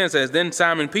verse 10 says, Then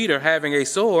Simon Peter, having a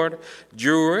sword,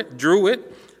 drew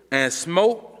it, and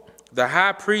smote the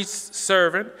high priest's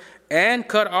servant, and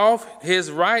cut off his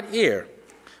right ear.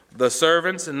 The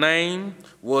servant's name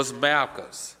was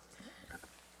Malchus.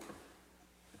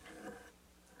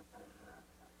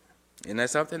 Isn't that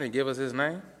something to give us his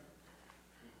name?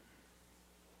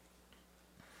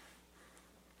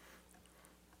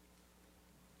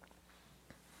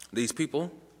 These people.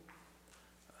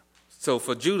 So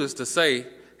for Judas to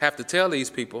have to tell these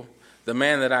people, the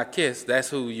man that I kissed, that's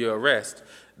who you arrest.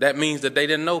 That means that they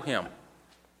didn't know him.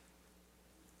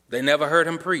 They never heard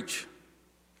him preach.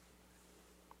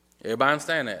 Everybody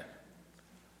understand that?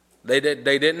 They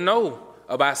didn't know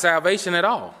about salvation at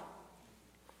all.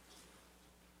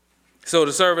 So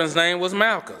the servant's name was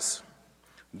Malchus.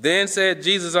 Then said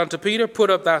Jesus unto Peter, Put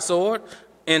up thy sword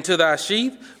into thy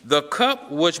sheath. The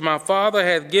cup which my Father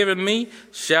hath given me,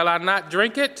 shall I not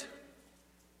drink it?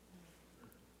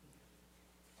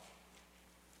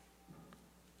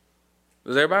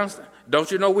 Does everybody understand?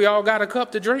 Don't you know we all got a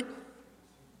cup to drink?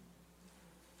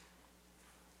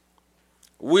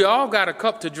 We all got a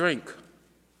cup to drink.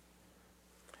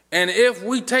 And if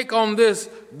we take on this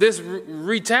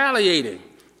retaliating,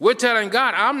 we're telling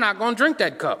God, I'm not going to drink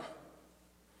that cup.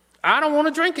 I don't want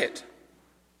to drink it.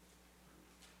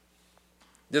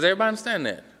 Does everybody understand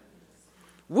that?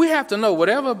 We have to know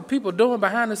whatever people are doing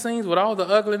behind the scenes with all the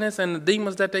ugliness and the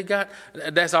demons that they got,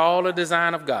 that's all a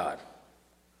design of God.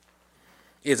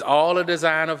 It's all a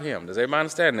design of him. Does everybody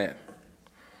understand that?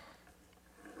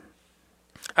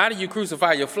 How do you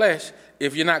crucify your flesh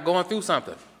if you're not going through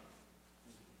something?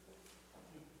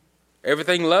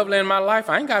 Everything lovely in my life,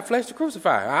 I ain't got flesh to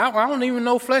crucify. I don't even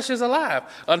know flesh is alive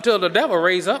until the devil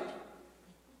raise up.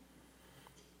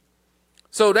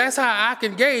 So that's how I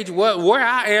can gauge where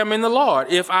I am in the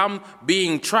Lord if I'm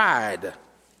being tried.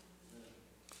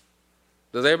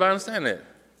 Does everybody understand that?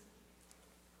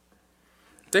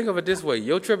 Think of it this way.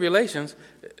 Your tribulations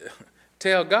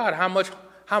tell God how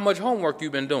much homework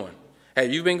you've been doing.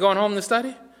 Have you been going home to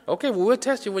study? Okay, well, we'll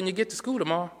test you when you get to school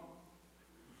tomorrow.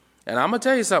 And I'm going to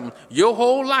tell you something. Your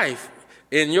whole life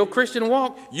in your Christian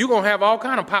walk, you're going to have all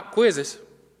kind of pop quizzes.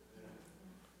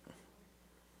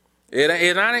 It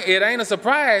ain't a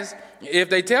surprise if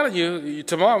they telling you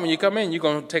tomorrow when you come in, you're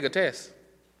going to take a test.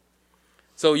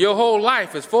 So your whole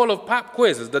life is full of pop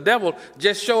quizzes. The devil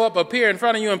just appear in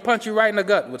front of you and punch you right in the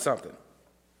gut with something.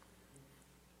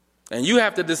 And you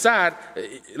have to decide,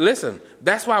 listen,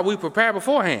 that's why we prepare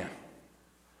beforehand.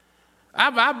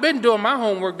 I've been doing my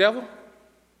homework, devil.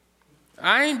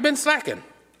 I ain't been slacking.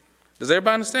 Does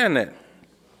everybody understand that?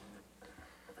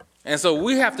 And so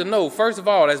we have to know, first of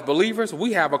all, as believers,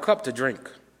 we have a cup to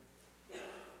drink.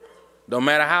 No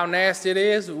matter how nasty it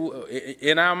is,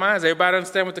 in our minds, everybody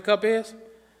understand what the cup is?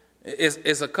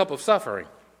 It's a cup of suffering.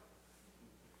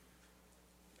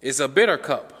 It's a bitter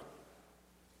cup.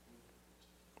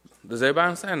 Does everybody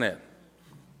understand that?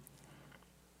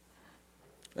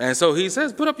 And so he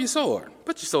says, put up your sword.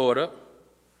 Put your sword up.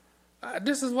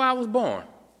 This is why I was born.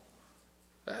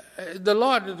 The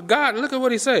Lord, God, look at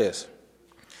what he says.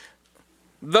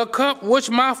 The cup which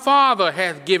my Father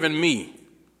hath given me.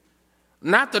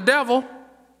 Not the devil.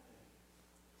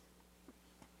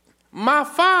 My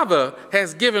Father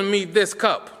has given me this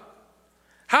cup.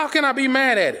 How can I be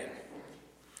mad at it?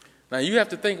 Now you have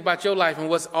to think about your life and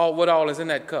what all is in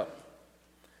that cup.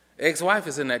 Ex-wife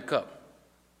is in that cup.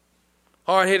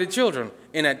 Hard-headed children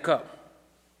in that cup.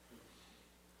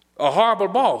 A horrible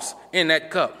boss in that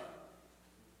cup.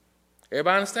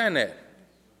 Everybody understand that?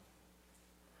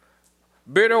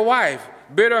 Bitter wife,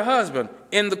 bitter husband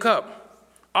in the cup.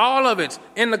 All of it's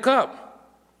in the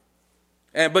cup.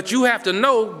 But you have to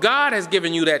know God has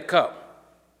given you that cup.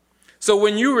 So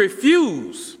when you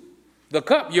refuse the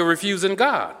cup, you're refusing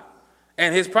God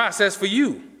and his process for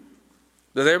you.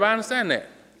 Does everybody understand that?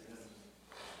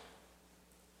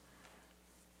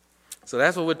 So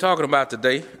that's what we're talking about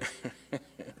today.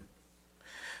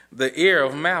 The ear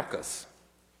of Malchus.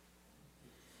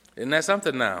 Isn't that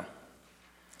something now?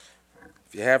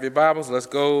 If you have your Bibles, let's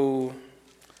go.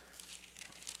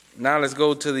 Now let's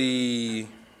go to the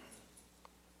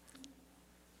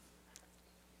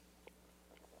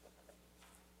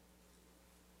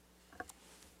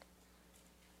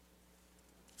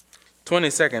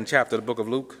 22nd chapter of the book of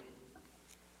Luke.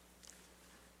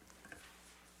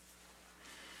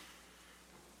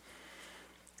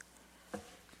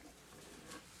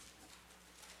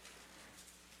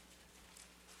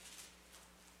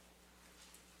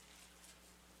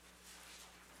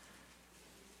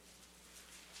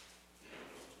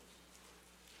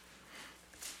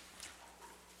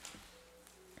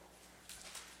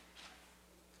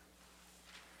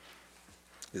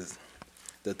 Is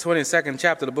the 22nd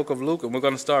chapter of the book of Luke, and we're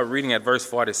going to start reading at verse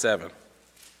 47.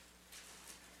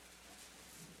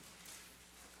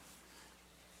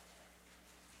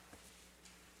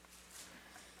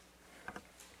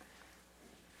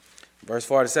 Verse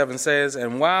 47 says,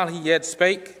 And while he yet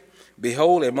spake,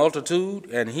 behold, a multitude,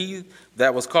 and he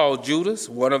that was called Judas,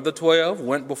 one of the 12,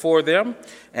 went before them,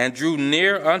 and drew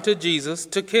near unto Jesus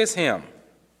to kiss him.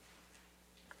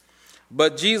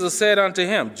 But Jesus said unto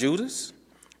him, Judas,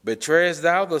 betrayest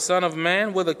thou the Son of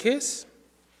Man with a kiss?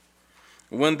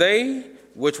 When they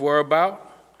which were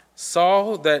about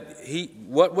saw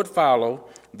what would follow,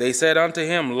 they said unto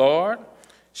him, Lord,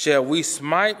 shall we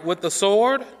smite with the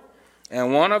sword?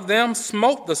 And one of them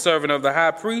smote the servant of the high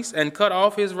priest and cut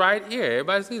off his right ear.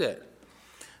 Everybody see that?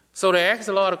 So they asked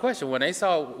the Lord a question. When they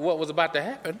saw what was about to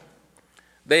happen,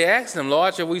 they asked him,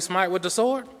 Lord, shall we smite with the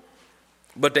sword?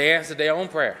 But they answered their own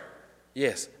prayer.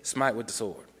 Yes, smite with the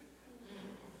sword.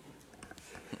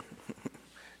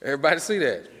 Everybody see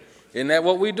that? Isn't that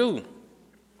what we do?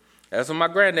 That's what my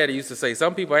granddaddy used to say.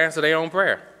 Some people answer their own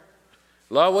prayer.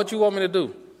 Lord, what you want me to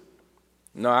do?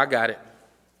 No, I got it.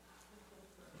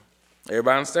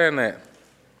 Everybody understand that?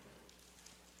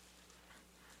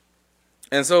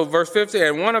 And so verse 50,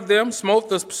 and one of them smote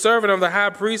the servant of the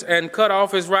high priest and cut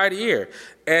off his right ear.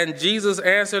 And Jesus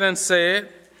answered and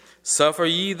said, Suffer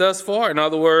ye thus far? In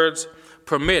other words,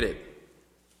 permit it.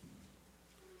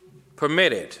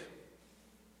 Permit it.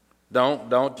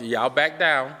 Don't, y'all back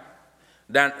down.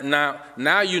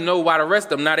 Now you know why the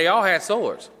rest of them, now they all had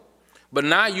swords. But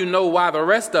now you know why the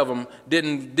rest of them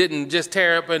didn't just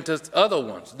tear up into the other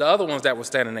ones that were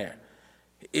standing there.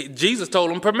 Jesus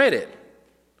told them, permit it.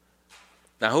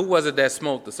 Now who was it that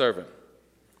smote the servant?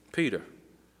 Peter.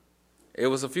 It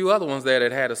was a few other ones there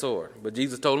that had a sword. But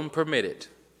Jesus told them, permit it.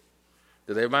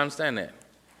 Does everybody understand that?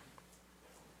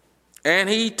 And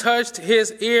he touched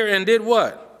his ear and did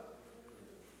what?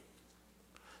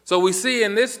 So we see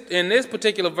in this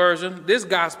particular version, this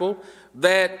gospel,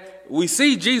 that we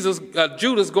see Judas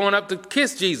going up to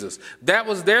kiss Jesus. That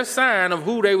was their sign of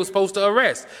who they were supposed to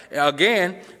arrest.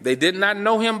 Again, they did not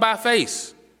know him by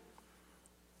face.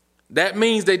 That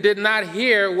means they did not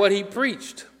hear what he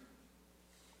preached.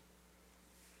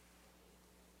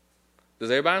 Does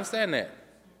everybody understand that?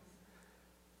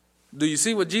 Do you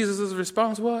see what Jesus'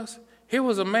 response was? Here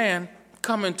was a man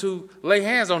coming to lay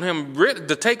hands on him,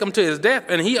 to take him to his death,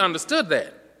 and he understood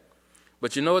that.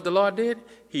 But you know what the Lord did?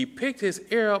 He picked his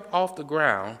ear up off the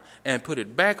ground and put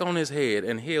it back on his head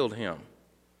and healed him.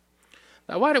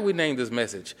 Now, why did we name this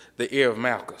message the ear of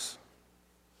Malchus?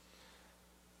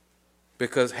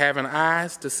 Because having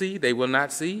eyes to see, they will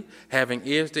not see. Having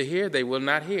ears to hear, they will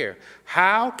not hear.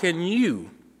 How can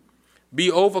you be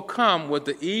overcome with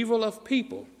the evil of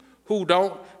people who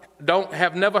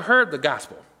have never heard the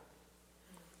gospel?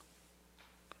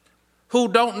 Who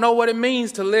don't know what it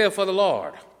means to live for the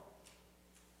Lord?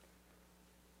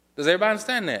 Does everybody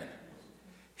understand that?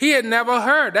 He had never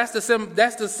heard. That's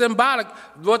the symbolic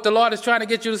what the Lord is trying to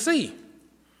get you to see.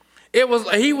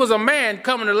 He was a man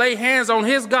coming to lay hands on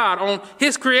his God, on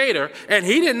his creator, and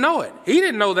he didn't know it. He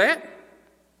didn't know that.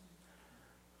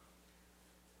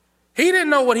 He didn't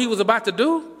know what he was about to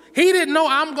do. He didn't know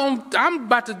I'm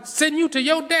about to send you to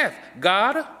your death,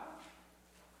 God.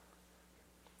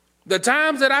 The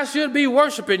times that I should be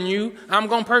worshiping you, I'm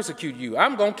going to persecute you.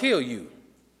 I'm going to kill you.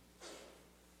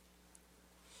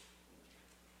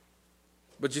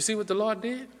 But you see what the Lord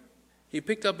did? He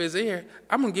picked up his ear.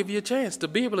 I'm going to give you a chance to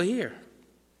be able to hear.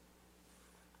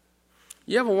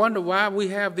 You ever wonder why we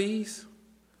have these?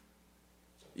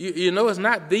 You know it's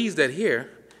not these that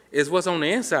hear. It's what's on the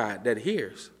inside that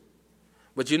hears.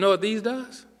 But you know what these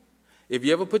does? If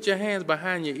you ever put your hands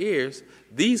behind your ears,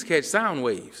 these catch sound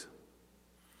waves.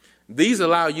 These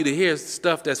allow you to hear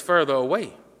stuff that's further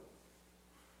away.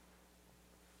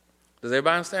 Does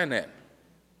everybody understand that?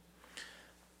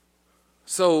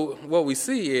 So what we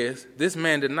see is this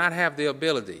man did not have the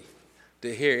ability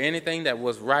to hear anything that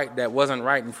was right, that wasn't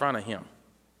right in front of him.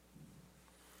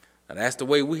 And that's the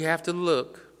way we have to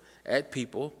look at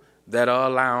people that are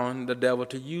allowing the devil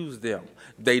to use them.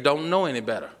 They don't know any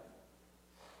better.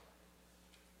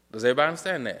 Does everybody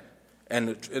understand that?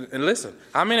 And listen,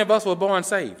 how many of us were born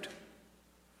saved?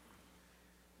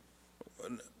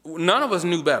 None of us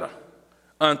knew better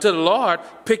until the Lord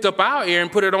picked up our ear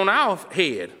and put it on our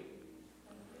head.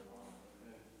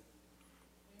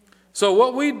 So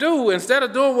what we do, instead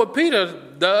of doing what Peter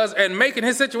does and making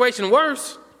his situation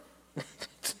worse,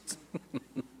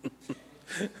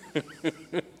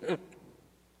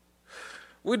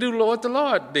 we do what the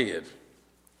Lord did.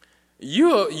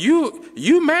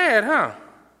 You mad, huh?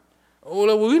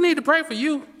 Well, we need to pray for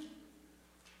you.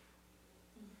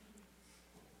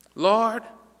 Lord,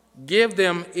 give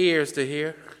them ears to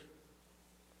hear.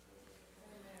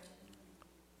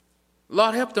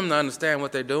 Lord, help them to understand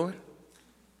what they're doing.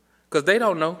 Because they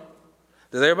don't know.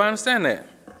 Does everybody understand that?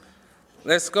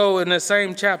 Let's go in the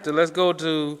same chapter. Let's go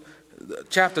to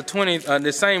chapter 20,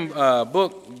 the same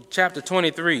book, chapter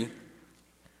 23.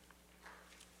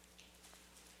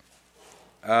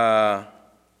 Chapter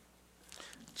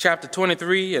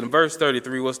 23 and verse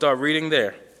 33. We'll start reading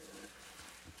there.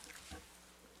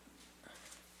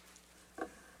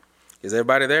 Is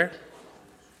everybody there?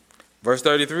 Verse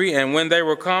 33, and when they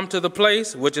were come to the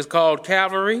place which is called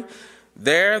Calvary,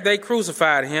 there they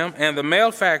crucified him, and the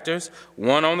malefactors,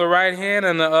 one on the right hand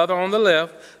and the other on the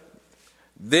left.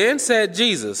 Then said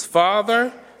Jesus,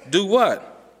 Father, do what?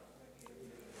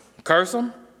 Curse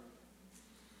them?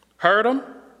 Hurt them?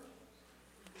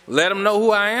 Let them know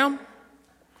who I am?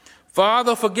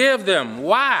 Father, forgive them.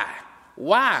 Why?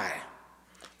 Why?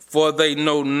 For they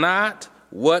know not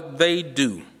what they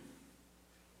do.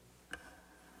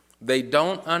 They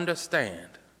don't understand.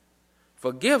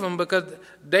 Forgive them because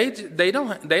they don't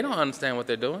understand what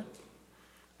they're doing.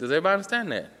 Does everybody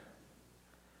understand that?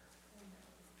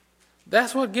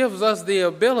 That's what gives us the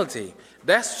ability.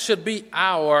 That should be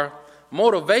our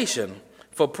motivation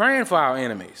for praying for our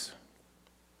enemies.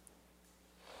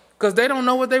 Because they don't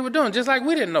know what they were doing, just like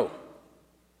we didn't know.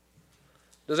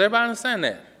 Does everybody understand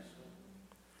that?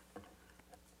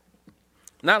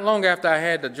 Not long after I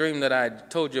had the dream that I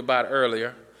told you about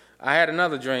earlier, I had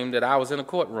another dream that I was in a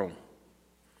courtroom.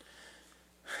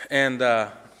 And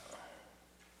the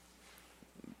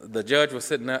judge was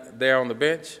sitting there on the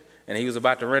bench, and he was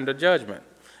about to render judgment.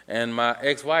 And my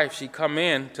ex-wife, she come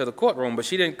in to the courtroom, but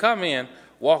she didn't come in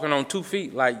walking on 2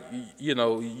 feet like, you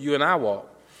know, you and I walk.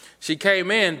 She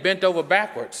came in bent over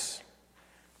backwards,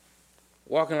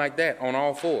 walking like that on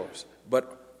all fours,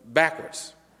 but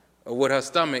backwards, with her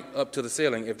stomach up to the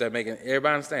ceiling, if that making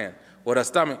everybody understand. With her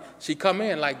stomach, she come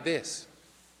in like this.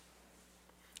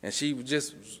 And she was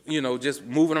just, you know, just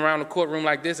moving around the courtroom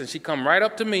like this, and she come right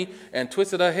up to me and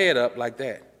twisted her head up like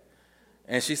that.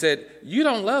 And she said, you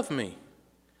don't love me.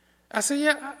 I said,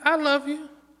 yeah, I love you.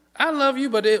 I love you,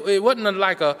 but it wasn't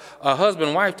like a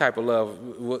husband-wife type of love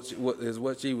is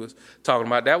what she was talking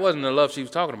about. That wasn't the love she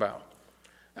was talking about.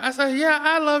 I said, yeah,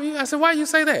 I love you. I said, why you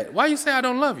say that? Why you say I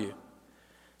don't love you?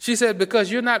 She said,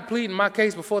 because you're not pleading my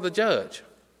case before the judge.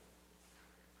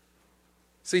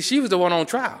 See, she was the one on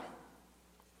trial.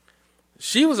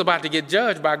 She was about to get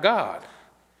judged by God.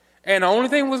 And the only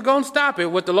thing was going to stop it,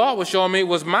 what the Lord was showing me,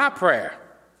 was my prayer.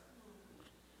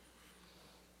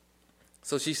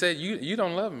 So she said, you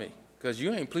don't love me because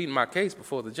you ain't pleading my case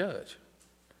before the judge.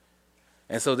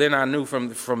 And so then I knew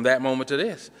from that moment to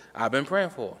this, I've been praying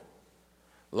for her.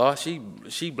 Lord,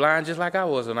 she blind just like I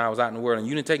was when I was out in the world, and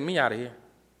you didn't take me out of here.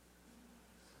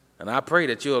 And I pray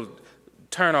that you'll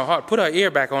turn her heart, put her ear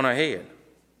back on her head.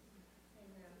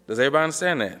 Does everybody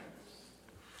understand that?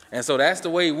 And so that's the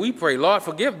way we pray. Lord,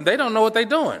 forgive them. They don't know what they're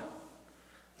doing.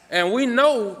 And we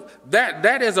know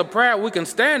that is a prayer we can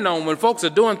stand on when folks are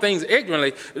doing things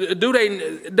ignorantly.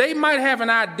 They might have an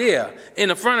idea in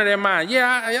the front of their mind.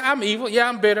 Yeah, I'm evil. Yeah,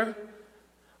 I'm bitter.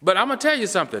 But I'm going to tell you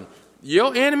something.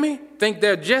 Your enemy think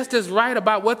they're just as right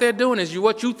about what they're doing as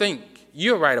what you think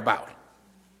you're right about.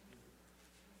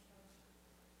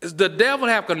 The devil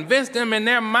have convinced them in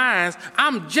their minds,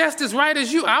 I'm just as right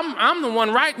as you. I'm the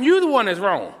one right and you're the one that's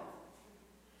wrong.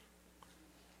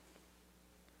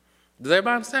 Does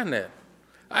everybody understand that?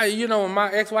 When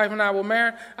my ex-wife and I were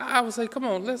married, I would say, come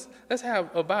on, let's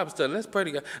have a Bible study. Let's pray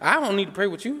to God. I don't need to pray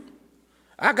with you.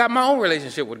 I got my own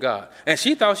relationship with God. And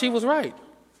she thought she was right.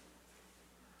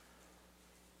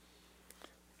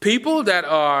 People that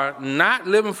are not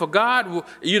living for God,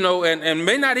 and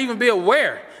may not even be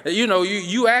aware.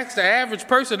 You ask the average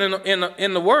person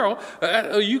in the world,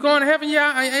 are you going to heaven?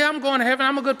 Yeah, I'm going to heaven.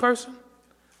 I'm a good person.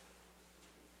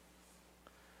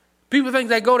 People think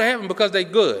they go to heaven because they're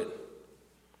good.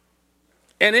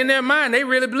 And in their mind, they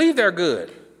really believe they're good.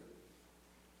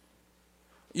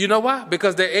 You know why?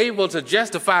 Because they're able to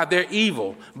justify their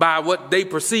evil by what they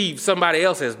perceive somebody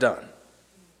else has done.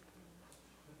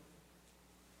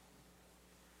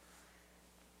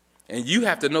 And you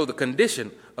have to know the condition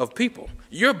of people.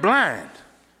 You're blind.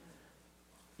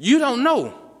 You don't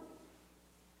know.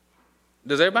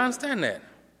 Does everybody understand that?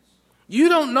 You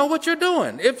don't know what you're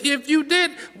doing. If you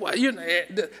did,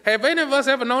 have any of us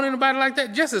ever known anybody like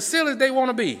that? Just as silly as they want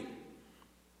to be.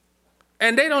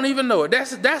 And they don't even know it.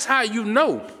 That's how you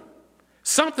know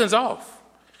something's off.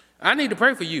 I need to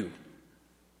pray for you.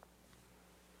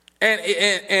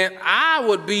 And I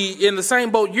would be in the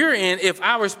same boat you're in if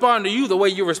I respond to you the way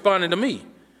you're responding to me.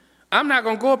 I'm not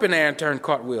going to go up in there and turn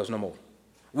cartwheels no more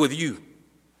with you.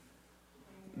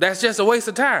 That's just a waste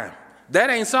of time. That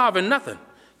ain't solving nothing.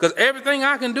 Because everything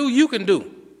I can do, you can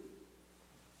do.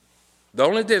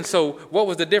 So what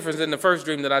was the difference in the first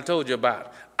dream that I told you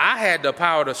about? I had the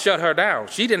power to shut her down.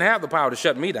 She didn't have the power to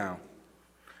shut me down.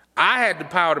 I had the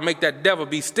power to make that devil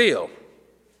be still.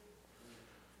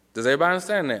 Does everybody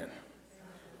understand that?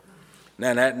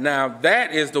 Now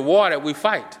that is the war that we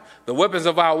fight. The weapons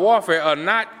of our warfare are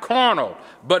not carnal,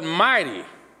 but mighty.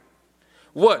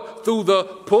 What? Through the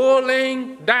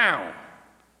pulling down.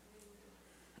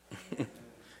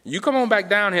 You come on back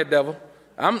down here, devil.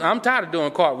 I'm tired of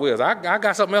doing cartwheels. I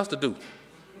got something else to do.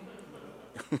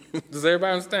 Does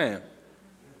everybody understand?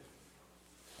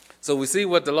 So we see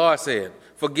what the Lord said.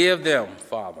 Forgive them,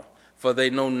 Father, for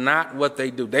they know not what they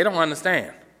do. They don't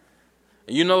understand.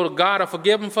 You know the God will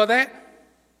forgive them for that?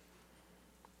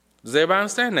 Does everybody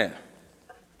understand that?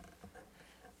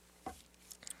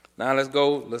 Now let's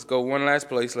go one last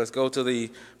place. Let's go to the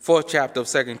 4th chapter of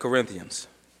 2 Corinthians.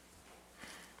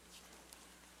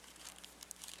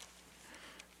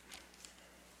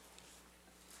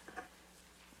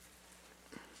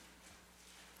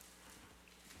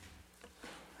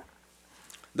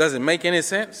 Does it make any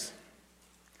sense?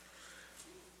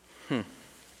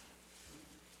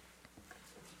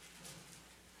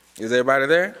 Is everybody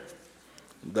there?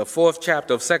 The 4th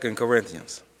chapter of 2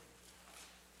 Corinthians.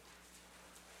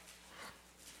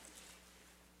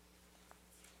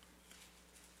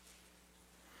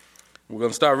 We're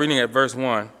going to start reading at verse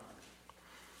 1.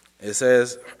 It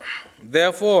says,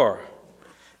 therefore,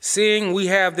 seeing we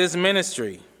have this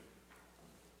ministry,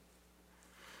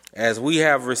 as we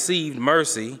have received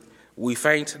mercy, we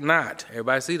faint not.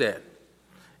 Everybody see that?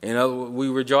 We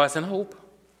rejoice in hope.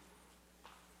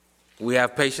 We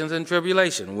have patience in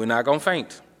tribulation. We're not going to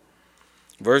faint.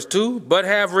 Verse 2, but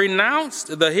have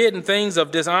renounced the hidden things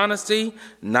of dishonesty,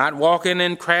 not walking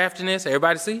in craftiness.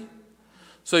 Everybody see?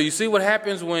 So you see what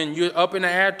happens when you're up in the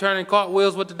air turning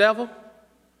cartwheels with the devil?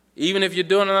 Even if you're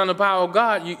doing it under the power of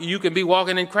God, you can be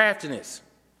walking in craftiness.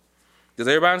 Does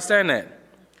everybody understand that?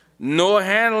 Nor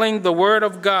handling the word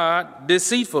of God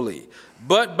deceitfully,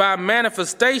 but by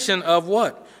manifestation of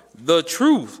what? The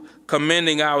truth,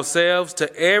 commending ourselves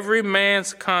to every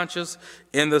man's conscience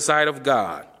in the sight of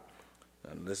God.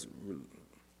 And let's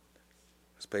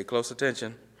pay close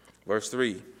attention. Verse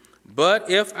 3. But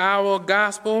if our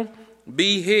gospel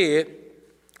be hid,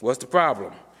 what's the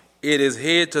problem? It is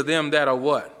hid to them that are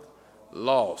what?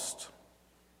 Lost.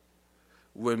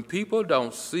 When people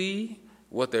don't see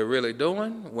what they're really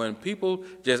doing, when people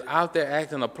just out there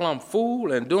acting a plumb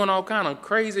fool and doing all kind of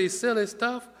crazy, silly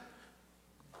stuff,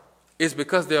 it's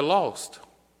because they're lost.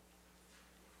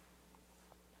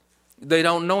 They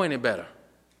don't know any better.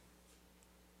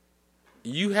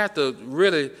 You have to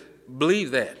really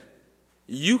believe that.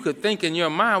 You could think in your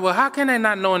mind, well, how can they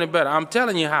not know any better? I'm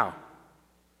telling you how.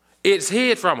 It's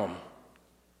hid from them.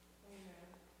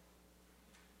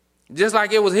 Just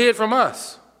like it was hid from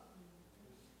us.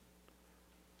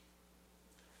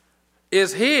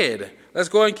 It's hid. Let's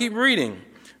go and keep reading.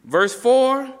 Verse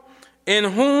 4, in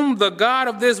whom the God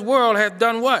of this world hath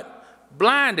done what?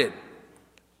 Blinded.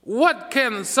 What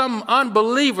can some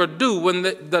unbeliever do when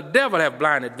the devil have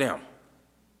blinded them?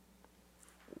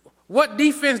 What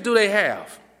defense do they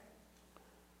have?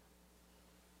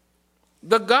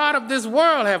 The God of this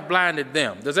world have blinded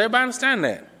them. Does everybody understand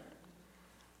that?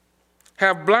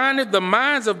 Have blinded the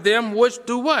minds of them which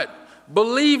do what?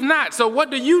 Believe not. So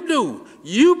what do?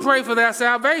 You pray for their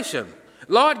salvation.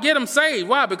 Lord, get them saved.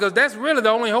 Why? Because that's really the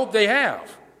only hope they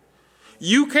have.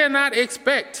 You cannot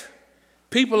expect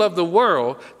people of the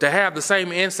world to have the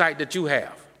same insight that you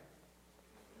have.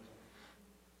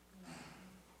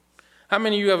 How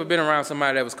many of you ever been around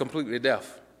somebody that was completely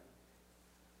deaf?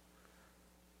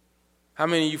 How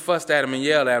many of you fussed at them and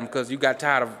yelled at them because you got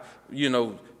tired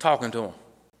of, talking to them?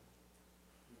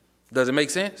 Does it make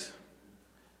sense?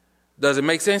 Does it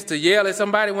make sense to yell at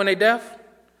somebody when they're deaf?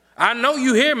 I know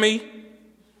you hear me.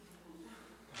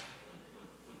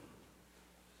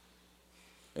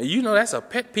 And you know that's a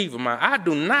pet peeve of mine. I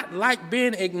do not like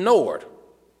being ignored.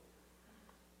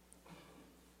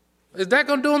 Is that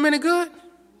going to do them any good?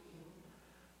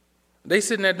 They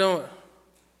sitting there doing,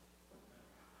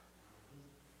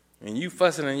 and you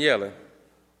fussing and yelling.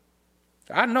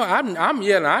 I know I'm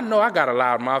yelling. I know I got a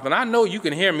loud mouth, and I know you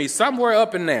can hear me somewhere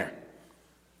up in there.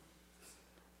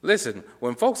 Listen,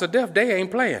 when folks are deaf, they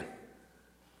ain't playing.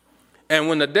 And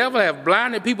when the devil have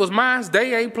blinded people's minds,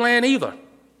 they ain't playing either.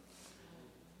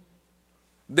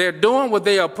 They're doing what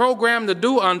they are programmed to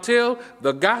do until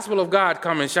the gospel of God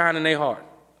come and shine in their heart.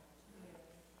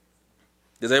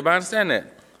 Does everybody understand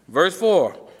that? Verse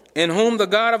 4, in whom the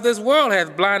God of this world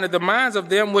hath blinded the minds of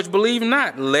them which believe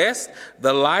not, lest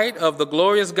the light of the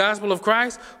glorious gospel of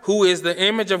Christ, who is the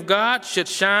image of God, should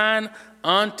shine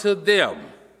unto them.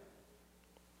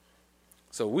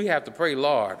 So we have to pray,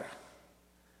 Lord,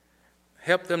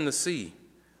 help them to see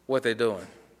what they're doing.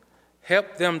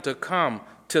 Help them to come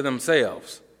to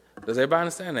themselves. Does everybody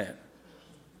understand that?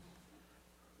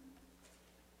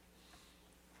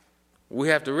 We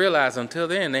have to realize until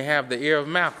then they have the ear of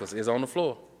Malchus is on the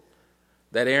floor.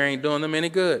 That ear ain't doing them any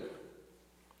good.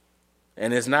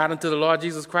 And it's not until the Lord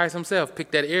Jesus Christ himself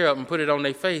pick that ear up and put it on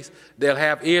their face, they'll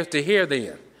have ears to hear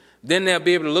then. Then they'll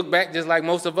be able to look back just like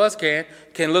most of us can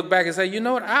look back and say, you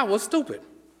know what, I was stupid.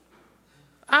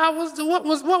 What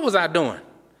was I doing?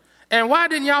 And why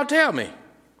didn't y'all tell me?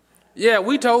 Yeah,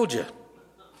 we told you.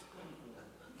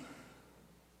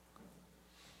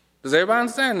 Does everybody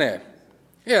understand that?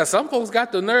 Yeah, some folks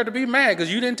got the nerve to be mad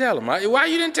because you didn't tell them. Why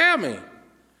you didn't tell me?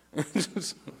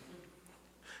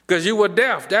 Because you were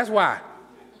deaf, that's why.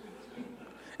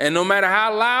 And no matter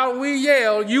how loud we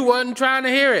yelled, you wasn't trying to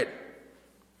hear it.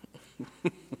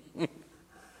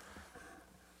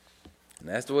 And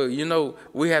that's the way,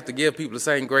 we have to give people the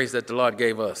same grace that the Lord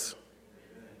gave us.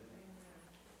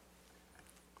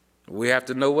 We have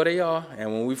to know where they are,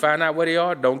 and when we find out where they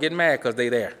are, don't get mad because they're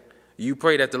there. You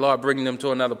pray that the Lord bring them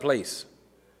to another place.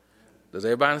 Does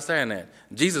everybody understand that?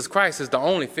 Jesus Christ is the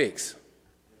only fix.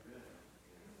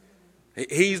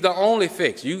 He's the only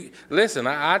fix. Listen,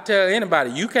 I tell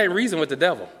anybody, you can't reason with the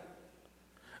devil.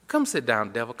 Come sit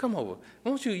down, devil. Come over.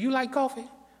 Won't you like coffee?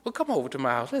 Well, come over to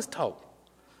my house. Let's talk.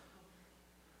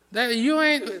 Now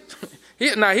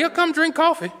he'll come drink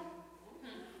coffee.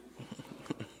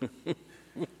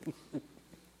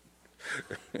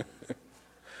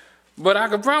 But I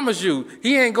can promise you,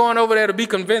 he ain't going over there to be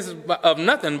convinced of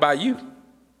nothing by you.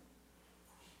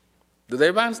 Does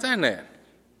everybody understand that?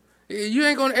 You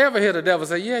ain't going to ever hear the devil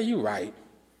say, yeah, you right.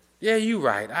 Yeah, you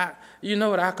right. You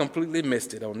know what? I completely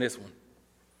missed it on this one.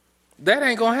 That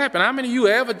ain't going to happen. How many of you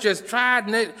ever just tried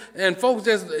and folks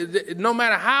just, no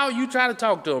matter how you try to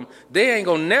talk to them, they ain't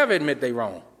going to never admit they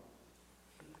wrong.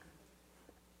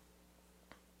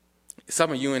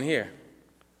 Some of you in here,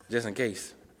 just in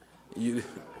case.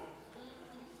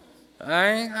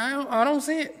 I don't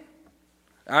see it.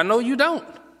 I know you don't.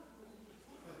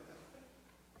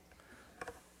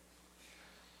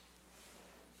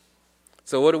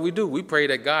 So what do? We pray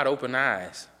that God open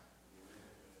eyes,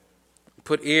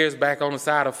 put ears back on the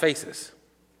side of faces.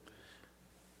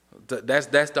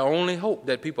 That's the only hope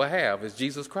that people have is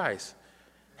Jesus Christ.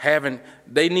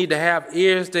 They need to have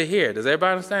ears to hear. Does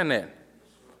everybody understand that?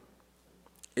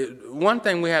 One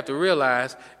thing we have to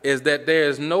realize is that there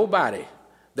is nobody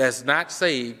that's not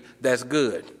saved that's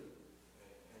good.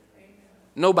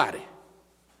 Nobody.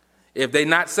 If they're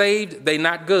not saved, they're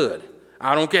not good.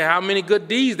 I don't care how many good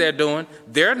deeds they're doing,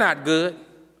 they're not good.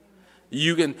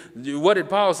 What did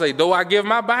Paul say? Though I give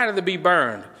my body to be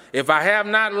burned, if I have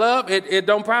not love, it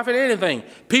don't profit anything.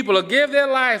 People will give their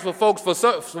lives for folks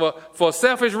for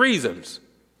selfish reasons.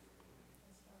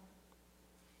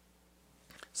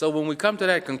 So when we come to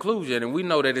that conclusion and we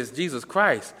know that it's Jesus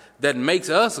Christ that makes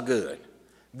us good,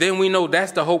 then we know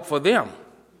that's the hope for them.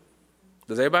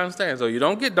 Does everybody understand? So you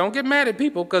don't get mad at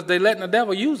people because they're letting the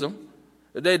devil use them.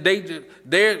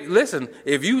 Listen,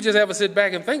 if you just ever sit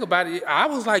back and think about it, I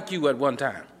was like you at one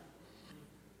time.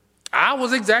 I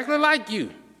was exactly like you.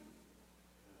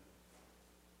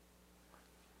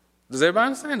 Does everybody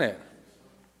understand that?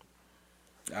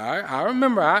 I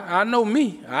remember, I know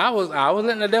me. I was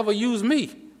letting the devil use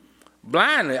me.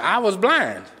 Blindly. I was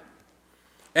blind.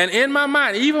 And in my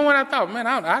mind, even when I thought, man,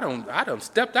 I done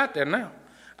stepped out there now.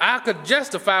 I could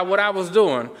justify what I was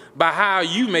doing by how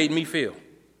you made me feel.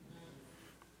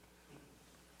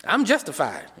 I'm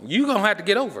justified. You're going to have to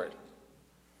get over it.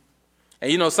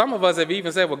 And some of us have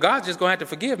even said, well, God's just going to have to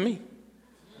forgive me.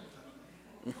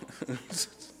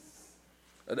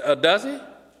 Does he?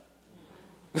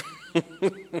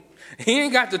 He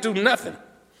ain't got to do nothing.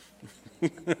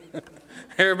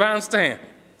 Everybody understand?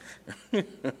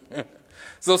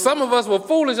 So some of us were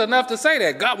foolish enough to say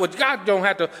that. God don't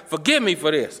have to forgive me for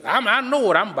this. I know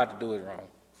what I'm about to do is wrong.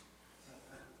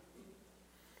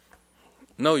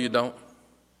 No, you don't.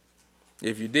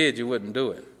 If you did, you wouldn't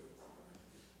do it.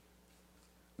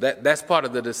 That's part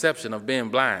of the deception of being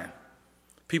blind.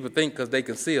 People think because they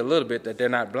can see a little bit that they're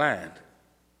not blind.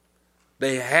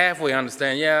 They halfway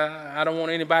understand, yeah, I don't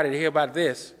want anybody to hear about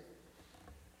this.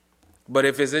 But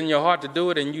if it's in your heart to do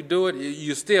it and you do it,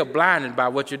 you're still blinded by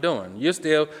what you're doing. You're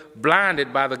still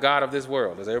blinded by the God of this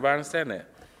world. Does everybody understand that?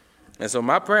 And so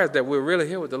my prayer is that we're really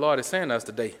hear what the Lord is saying to us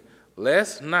today.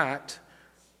 Let's not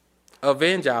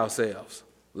avenge ourselves.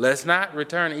 Let's not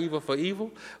return evil for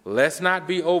evil. Let's not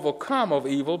be overcome of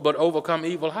evil, but overcome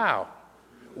evil how?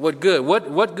 What good?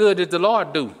 What good did the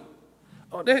Lord do?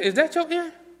 Oh, is that your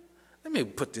ear? Let me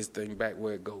put this thing back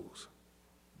where it goes.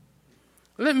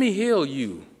 Let me heal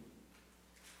you.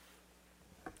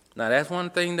 Now, that's one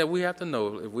thing that we have to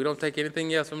know. If we don't take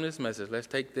anything else from this message, let's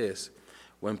take this.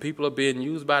 When people are being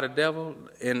used by the devil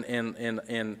in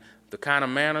the kind of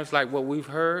manners like what we've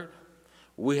heard,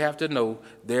 we have to know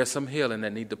there's some healing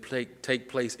that need to take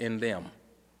place in them.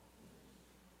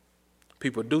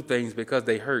 People do things because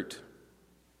they hurt.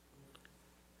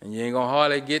 And you ain't going to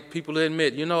hardly get people to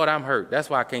admit, you know what, I'm hurt. That's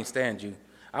why I can't stand you.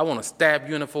 I want to stab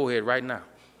you in the forehead right now.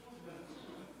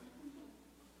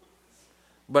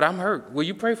 But I'm hurt. Will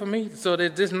you pray for me so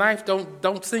that this knife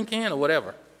don't sink in or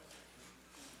whatever?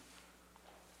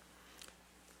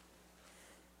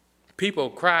 People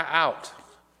cry out.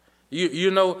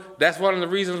 You know that's one of the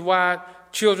reasons why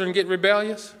children get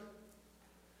rebellious.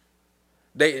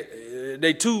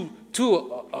 They too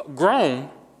grown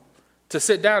to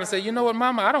sit down and say, you know what,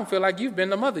 Mama, I don't feel like you've been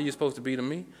the mother you're supposed to be to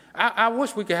me. I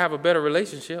wish we could have a better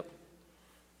relationship.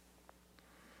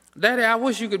 Daddy, I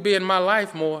wish you could be in my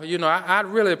life more. I'd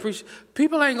really appreciate.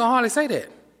 People ain't going to hardly say that.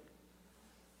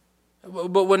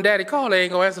 But when Daddy called, they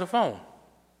ain't going to answer the phone.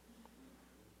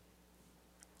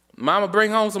 Mama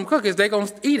bring home some cookies, they going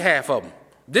to eat half of them.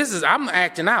 I'm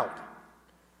acting out.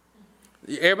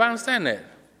 Everybody understand that?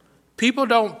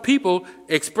 People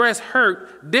express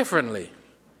hurt differently.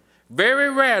 Very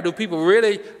rare do people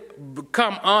really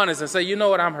become honest and say, you know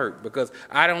what, I'm hurt because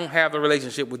I don't have the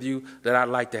relationship with you that I'd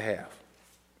like to have.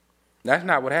 That's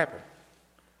not what happened.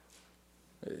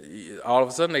 All of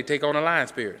a sudden, they take on a lying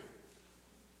spirit.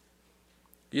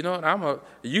 You know what?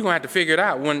 You're going to have to figure it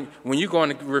out when you go in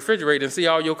the refrigerator and see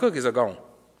all your cookies are gone.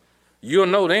 You'll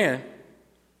know then.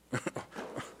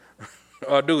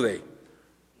 Or do they?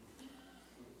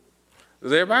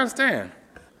 Does everybody understand?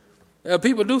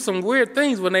 People do some weird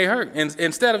things when they hurt. And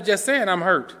instead of just saying, I'm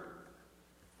hurt,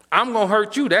 I'm going to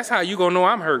hurt you. That's how you're going to know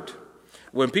I'm hurt.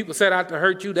 When people set out to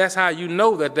hurt you, that's how you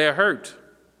know that they're hurt.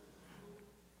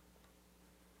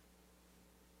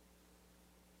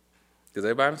 Does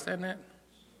everybody understand that?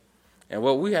 And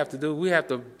what we have to do, we have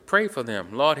to pray for them.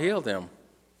 Lord, heal them.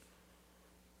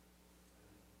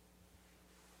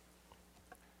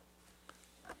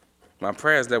 My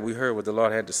prayer is that we heard what the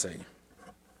Lord had to say.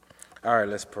 All right,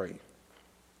 let's pray.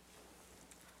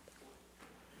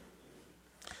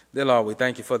 Dear Lord, we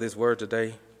thank you for this word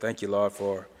today. Thank you, Lord,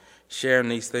 for sharing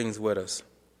these things with us.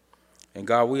 And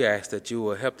God, we ask that you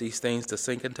will help these things to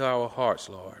sink into our hearts,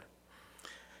 Lord.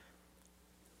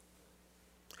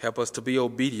 Help us to be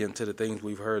obedient to the things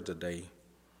we've heard today.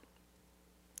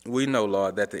 We know,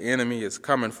 Lord, that the enemy is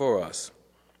coming for us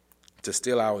to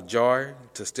steal our joy,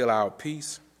 to steal our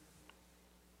peace,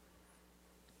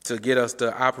 to get us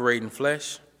to operate in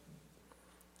flesh.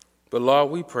 But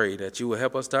Lord, we pray that you will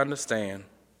help us to understand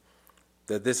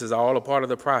that this is all a part of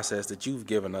the process that you've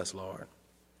given us, Lord.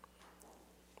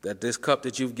 That this cup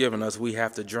that you've given us, we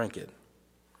have to drink it.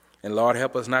 And Lord,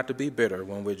 help us not to be bitter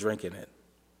when we're drinking it.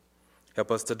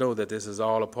 Help us to know that this is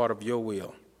all a part of your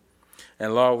will.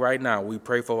 And Lord, right now, we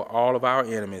pray for all of our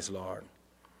enemies, Lord.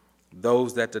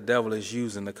 Those that the devil is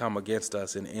using to come against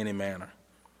us in any manner.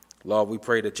 Lord, we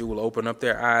pray that you will open up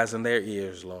their eyes and their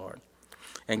ears, Lord.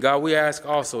 And God, we ask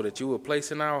also that you will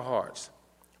place in our hearts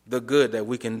the good that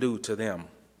we can do to them.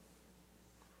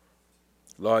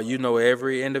 Lord, you know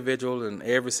every individual and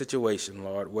every situation,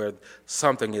 Lord, where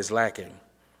something is lacking.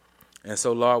 And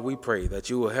so, Lord, we pray that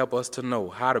you will help us to know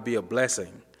how to be a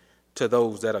blessing to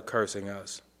those that are cursing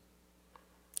us,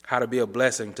 how to be a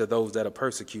blessing to those that are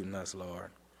persecuting us, Lord,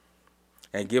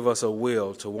 and give us a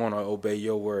will to want to obey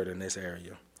your word in this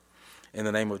area. In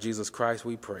the name of Jesus Christ,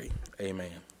 we pray.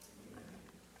 Amen.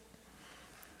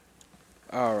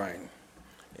 All right.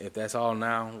 If that's all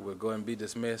now, we'll go and be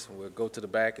dismissed. We'll go to the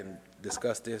back and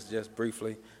discuss this just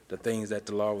briefly, the things that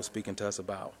the Lord was speaking to us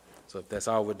about. So if that's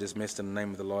all, we're dismissed in the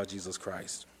name of the Lord Jesus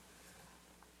Christ.